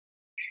episode.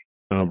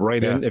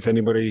 Write in if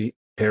anybody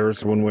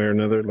cares one way or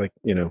another. Like,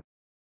 do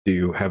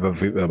you have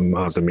a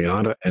Mazda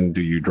Miata, and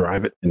do you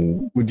drive it?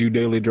 And would you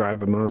daily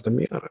drive a Mazda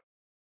Miata?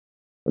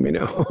 Let me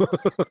know.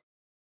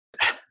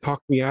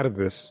 Talk me out of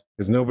this,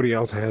 because nobody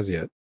else has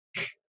yet.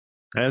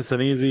 And it's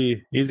an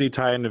easy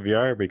tie into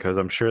VR because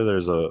I'm sure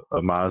there's a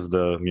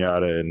Mazda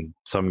Miata in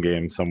some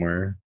game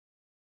somewhere.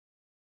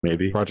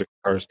 Maybe. Project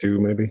Cars 2,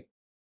 maybe.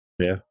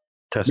 Yeah.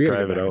 Test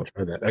drive it out.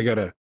 Try that. I got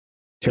to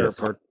tear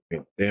apart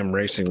the damn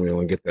racing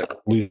wheel and get that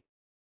loose.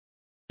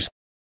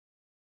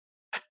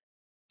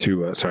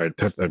 I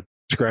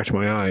scratched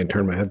my eye and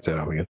turned my headset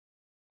off again.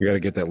 You got to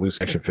get that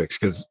loose action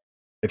fixed, because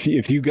if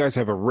you guys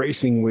have a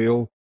racing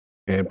wheel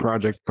and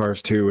Project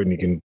Cars 2 and you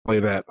can play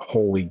that,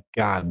 holy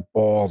God,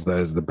 balls, that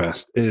is the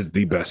best. It is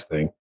the best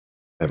thing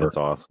ever. That's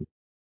awesome.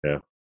 Yeah.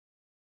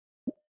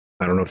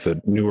 I don't know if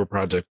the newer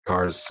Project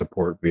Cars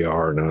support VR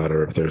or not,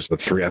 or if there's the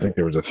 3. I think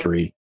there was a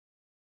 3.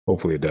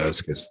 Hopefully it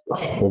does, because,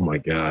 oh my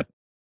God.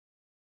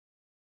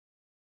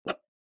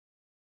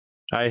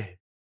 I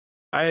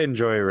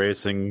enjoy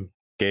racing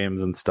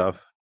games and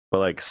stuff, but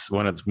like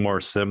when it's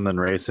more sim than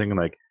racing,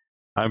 like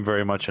I'm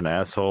very much an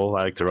asshole.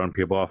 I like to run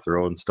people off the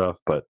road and stuff,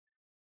 but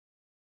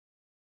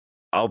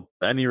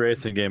any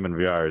racing game in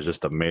VR is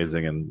just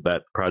amazing, and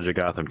that Project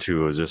Gotham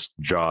 2 is just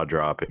jaw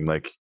dropping.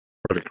 Like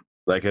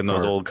in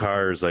those old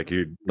cars, like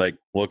you like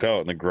look out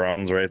and the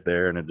ground's right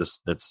there, and it's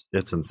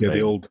insane.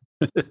 Yeah,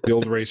 the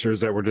old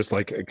racers that were just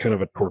like kind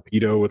of a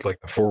torpedo with like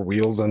the 4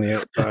 wheels on the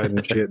outside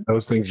and shit.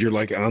 Those things, you're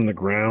like on the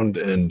ground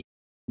and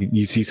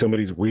you see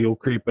somebody's wheel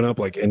creeping up,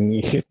 like, and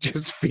it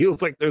just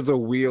feels like there's a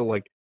wheel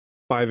like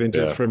 5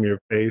 inches from your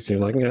face, and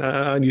you're like,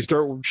 and you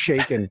start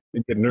shaking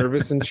and get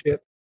nervous and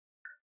shit.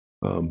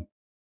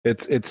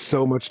 It's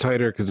so much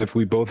tighter, because if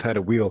we both had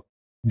a wheel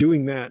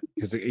doing that,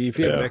 because if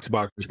you have an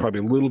Xbox, there's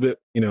probably a little bit,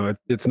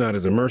 it's not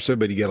as immersive,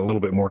 but you get a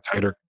little bit more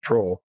tighter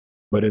control.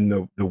 But in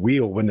the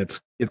wheel, when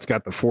it's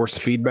got the force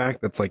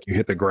feedback, that's like you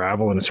hit the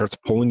gravel and it starts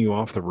pulling you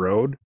off the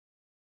road.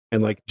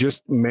 And like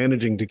just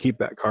managing to keep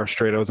that car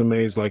straight, I was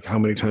amazed like how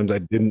many times I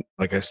didn't,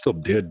 like I still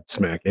did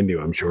smack into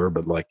you, I'm sure,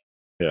 but like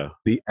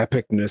the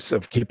epicness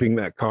of keeping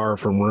that car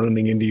from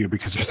running into you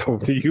because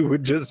you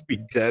would just be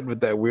dead with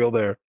that wheel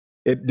there.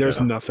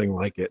 There's nothing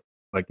like it.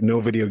 Like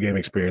no video game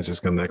experience has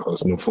come that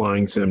close. No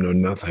flying sim, no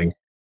nothing.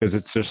 Because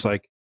it's just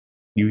like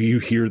you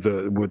hear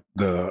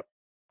the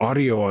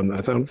audio on.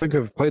 I don't think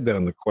I've played that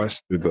on the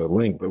Quest through the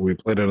Link, but we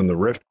played it on the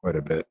Rift quite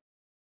a bit.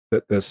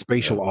 That the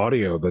spatial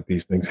audio that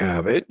these things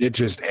have, it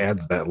just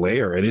adds that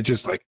layer, and it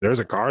just like there's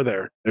a car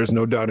there. There's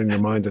no doubt in your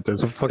mind that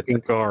there's a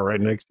fucking car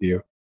right next to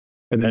you.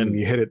 And then when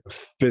you hit it, the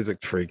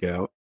physics freak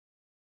out.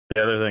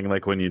 The other thing,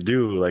 like when you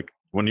do, like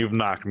when you've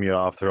knocked me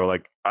off throw,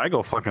 like I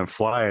go fucking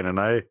flying, and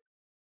I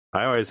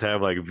always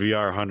have like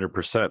VR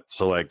 100%.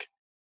 So like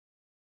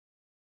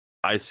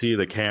I see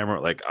the camera,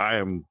 like I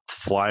am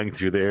flying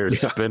through the air,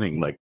 spinning,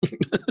 like.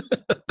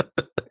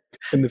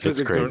 And the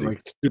physics aren't like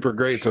super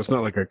great, so it's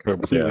not like a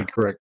completely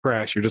correct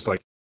crash. You're just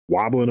like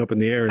wobbling up in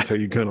the air until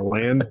you kind of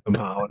land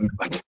somehow, and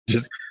like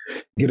just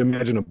you can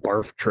imagine a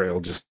barf trail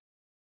just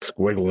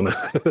squiggling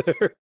out of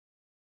there.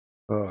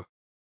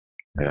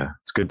 Yeah,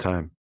 it's a good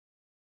time.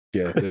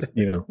 Yeah,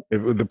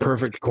 with the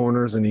perfect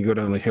corners, and you go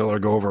down the hill or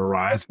go over a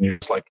rise, and you're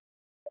just like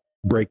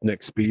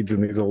breakneck speeds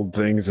in these old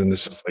things, and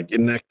it's just like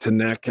neck to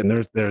neck. And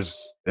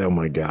there's oh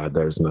my god,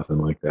 there's nothing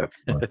like that.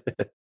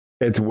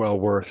 It's well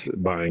worth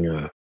buying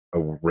a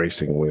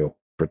racing wheel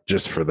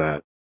just for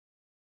that.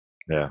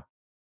 Yeah,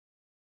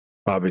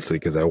 obviously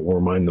because I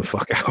wore mine the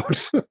fuck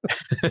out.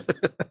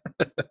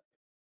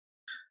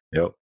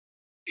 Yep.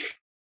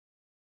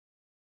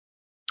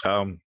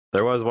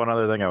 There was one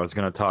other thing I was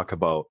going to talk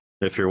about.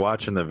 If you're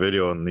watching the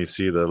video and you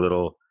see the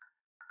little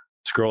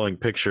scrolling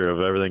picture of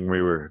everything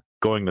we were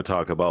going to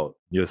talk about,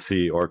 you'll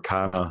see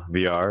Orkana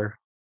VR,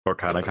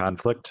 Orkana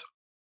Conflict.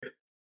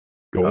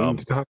 Going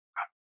to talk.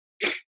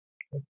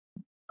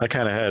 I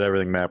kind of had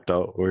everything mapped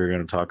out what we were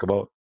going to talk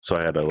about, so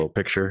I had a little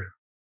picture.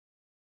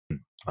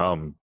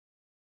 That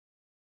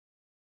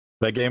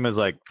game is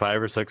like $5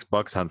 or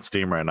 $6 on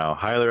Steam right now.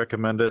 Highly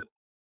recommend it.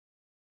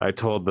 I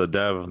told the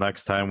dev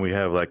next time we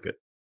have like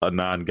a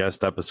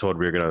non-guest episode,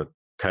 we're going to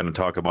kind of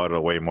talk about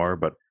it way more,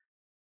 but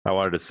I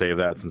wanted to save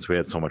that since we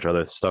had so much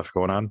other stuff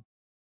going on.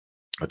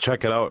 But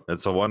check it out.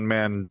 It's a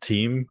one-man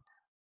team.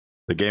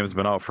 The game's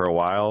been out for a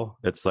while.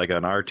 It's like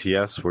an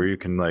RTS where you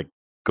can like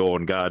go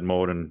in God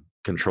mode and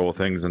control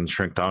things and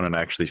shrink down and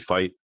actually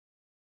fight.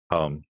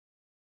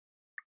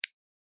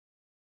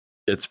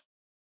 It's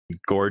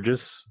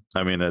gorgeous.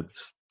 I mean,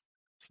 it's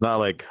not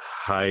like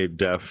high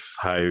def,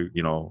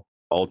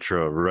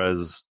 ultra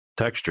res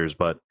textures,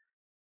 but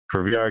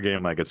for VR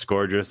game, like it's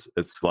gorgeous.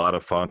 It's a lot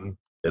of fun.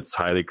 It's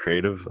highly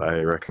creative. I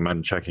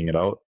recommend checking it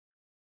out.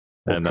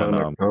 And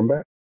then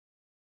Combat.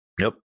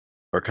 Yep,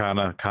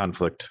 Orkana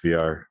Conflict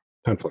VR.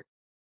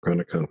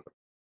 Orkana Conflict.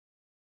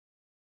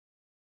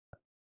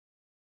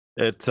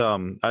 It's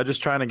I'm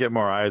just trying to get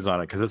more eyes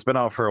on it because it's been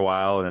out for a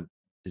while and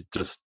it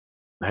just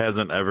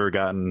hasn't ever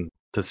gotten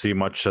to see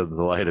much of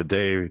the light of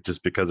day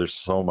just because there's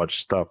so much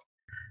stuff.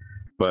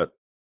 But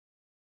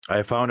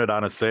I found it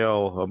on a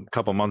sale a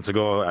couple months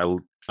ago. I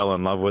fell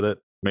in love with it.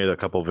 Made a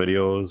couple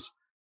videos.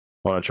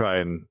 Want to try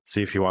and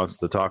see if he wants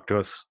to talk to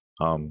us.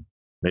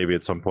 Maybe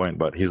at some point.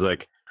 But he's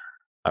like,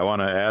 I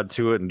want to add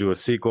to it and do a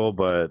sequel,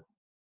 but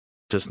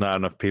just not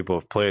enough people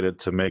have played it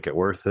to make it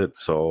worth it.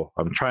 So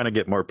I'm trying to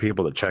get more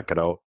people to check it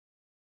out.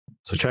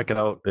 So check it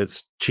out.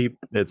 It's cheap.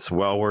 It's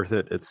well worth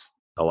it. It's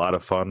a lot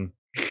of fun.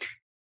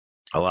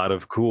 A lot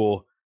of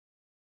cool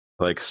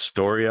like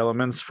story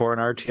elements for an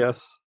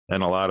RTS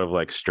and a lot of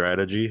like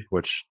strategy,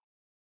 which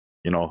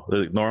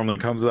it normally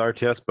comes with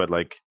RTS, but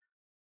like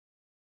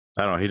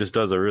I don't know, he just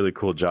does a really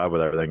cool job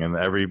with everything, and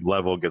every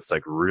level gets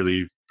like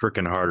really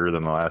freaking harder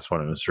than the last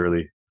one, and it's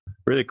really,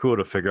 really cool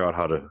to figure out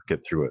how to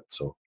get through it.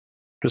 So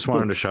just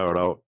wanted to shout it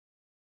out.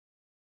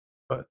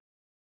 But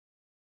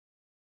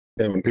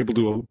yeah, when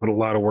people put a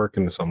lot of work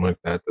into something like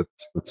that,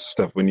 that's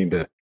stuff we need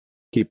to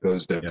keep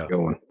those devs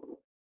going.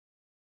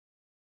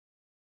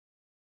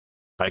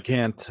 I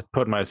can't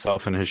put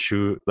myself in his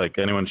shoe, like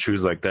anyone's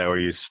shoes like that, where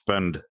you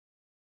spend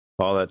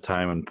all that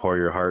time and pour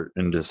your heart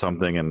into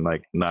something and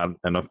like not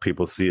enough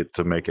people see it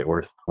to make it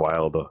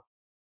worthwhile to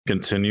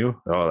continue.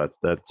 Oh,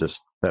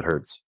 that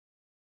hurts.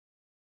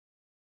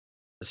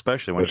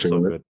 Especially when it's so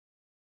good.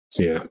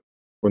 Yeah,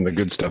 when the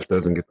good stuff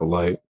doesn't get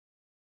the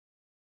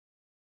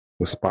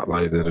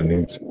spotlight that it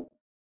needs.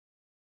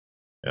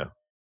 Yeah.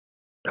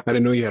 I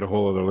didn't know you had a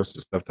whole other list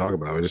of stuff to talk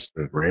about. I just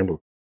rambled.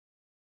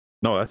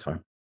 No, that's fine.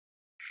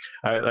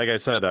 Like I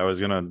said, I was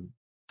going to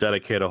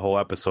dedicate a whole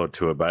episode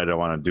to it, but I didn't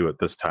want to do it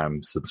this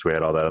time since we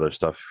had all that other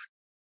stuff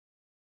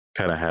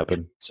kind of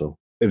happen. So,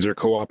 is there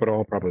co-op at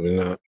all? Probably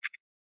not.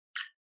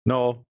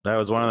 No, that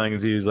was one of the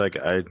things he was like,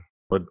 I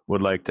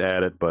would like to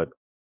add it, but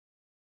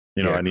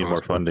I need more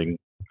funding.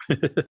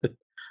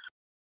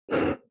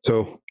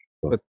 So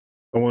I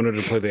wanted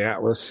to play the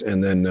Atlas,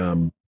 and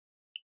then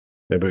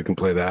maybe we can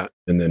play that,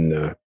 and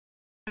then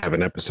have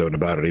an episode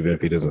about it. Even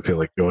if he doesn't feel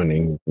like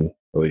joining, we can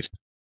at least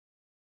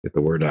get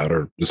the word out,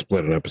 or just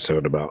split an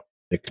episode about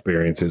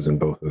experiences in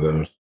both of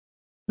those.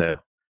 Yeah.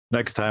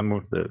 Next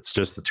time it's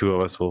just the two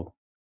of us. We'll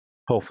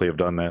hopefully have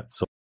done that.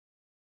 So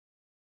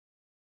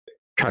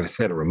Try to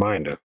set a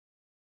reminder.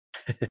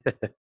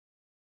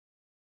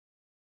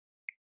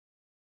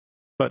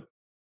 But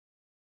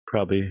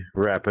probably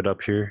wrap it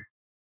up here.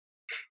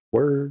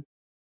 Word.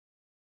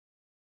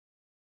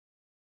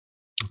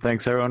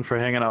 Thanks everyone for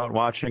hanging out,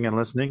 watching, and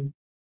listening.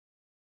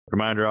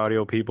 Reminder,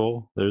 audio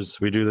people,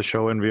 we do the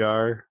show in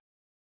VR.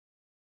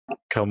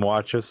 Come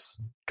watch us.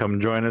 Come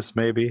join us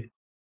maybe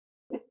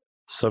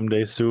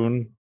someday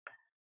soon.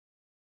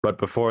 But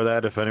before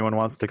that, if anyone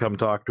wants to come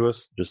talk to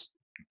us, just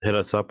hit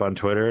us up on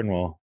Twitter and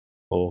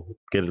we'll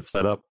get it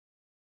set up.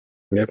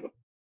 Yep.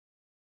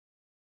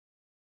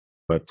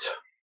 But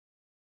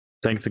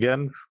thanks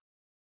again.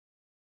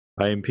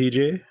 I am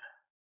PJ.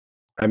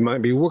 I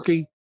might be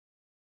Wookiee.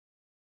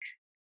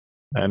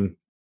 And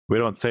we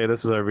don't say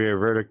this is our VR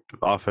verdict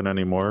often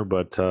anymore,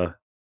 but I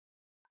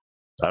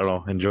don't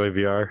know. Enjoy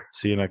VR.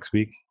 See you next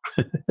week.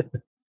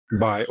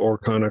 By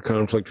Orkana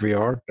Conflict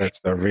VR. That's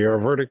their VR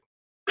verdict.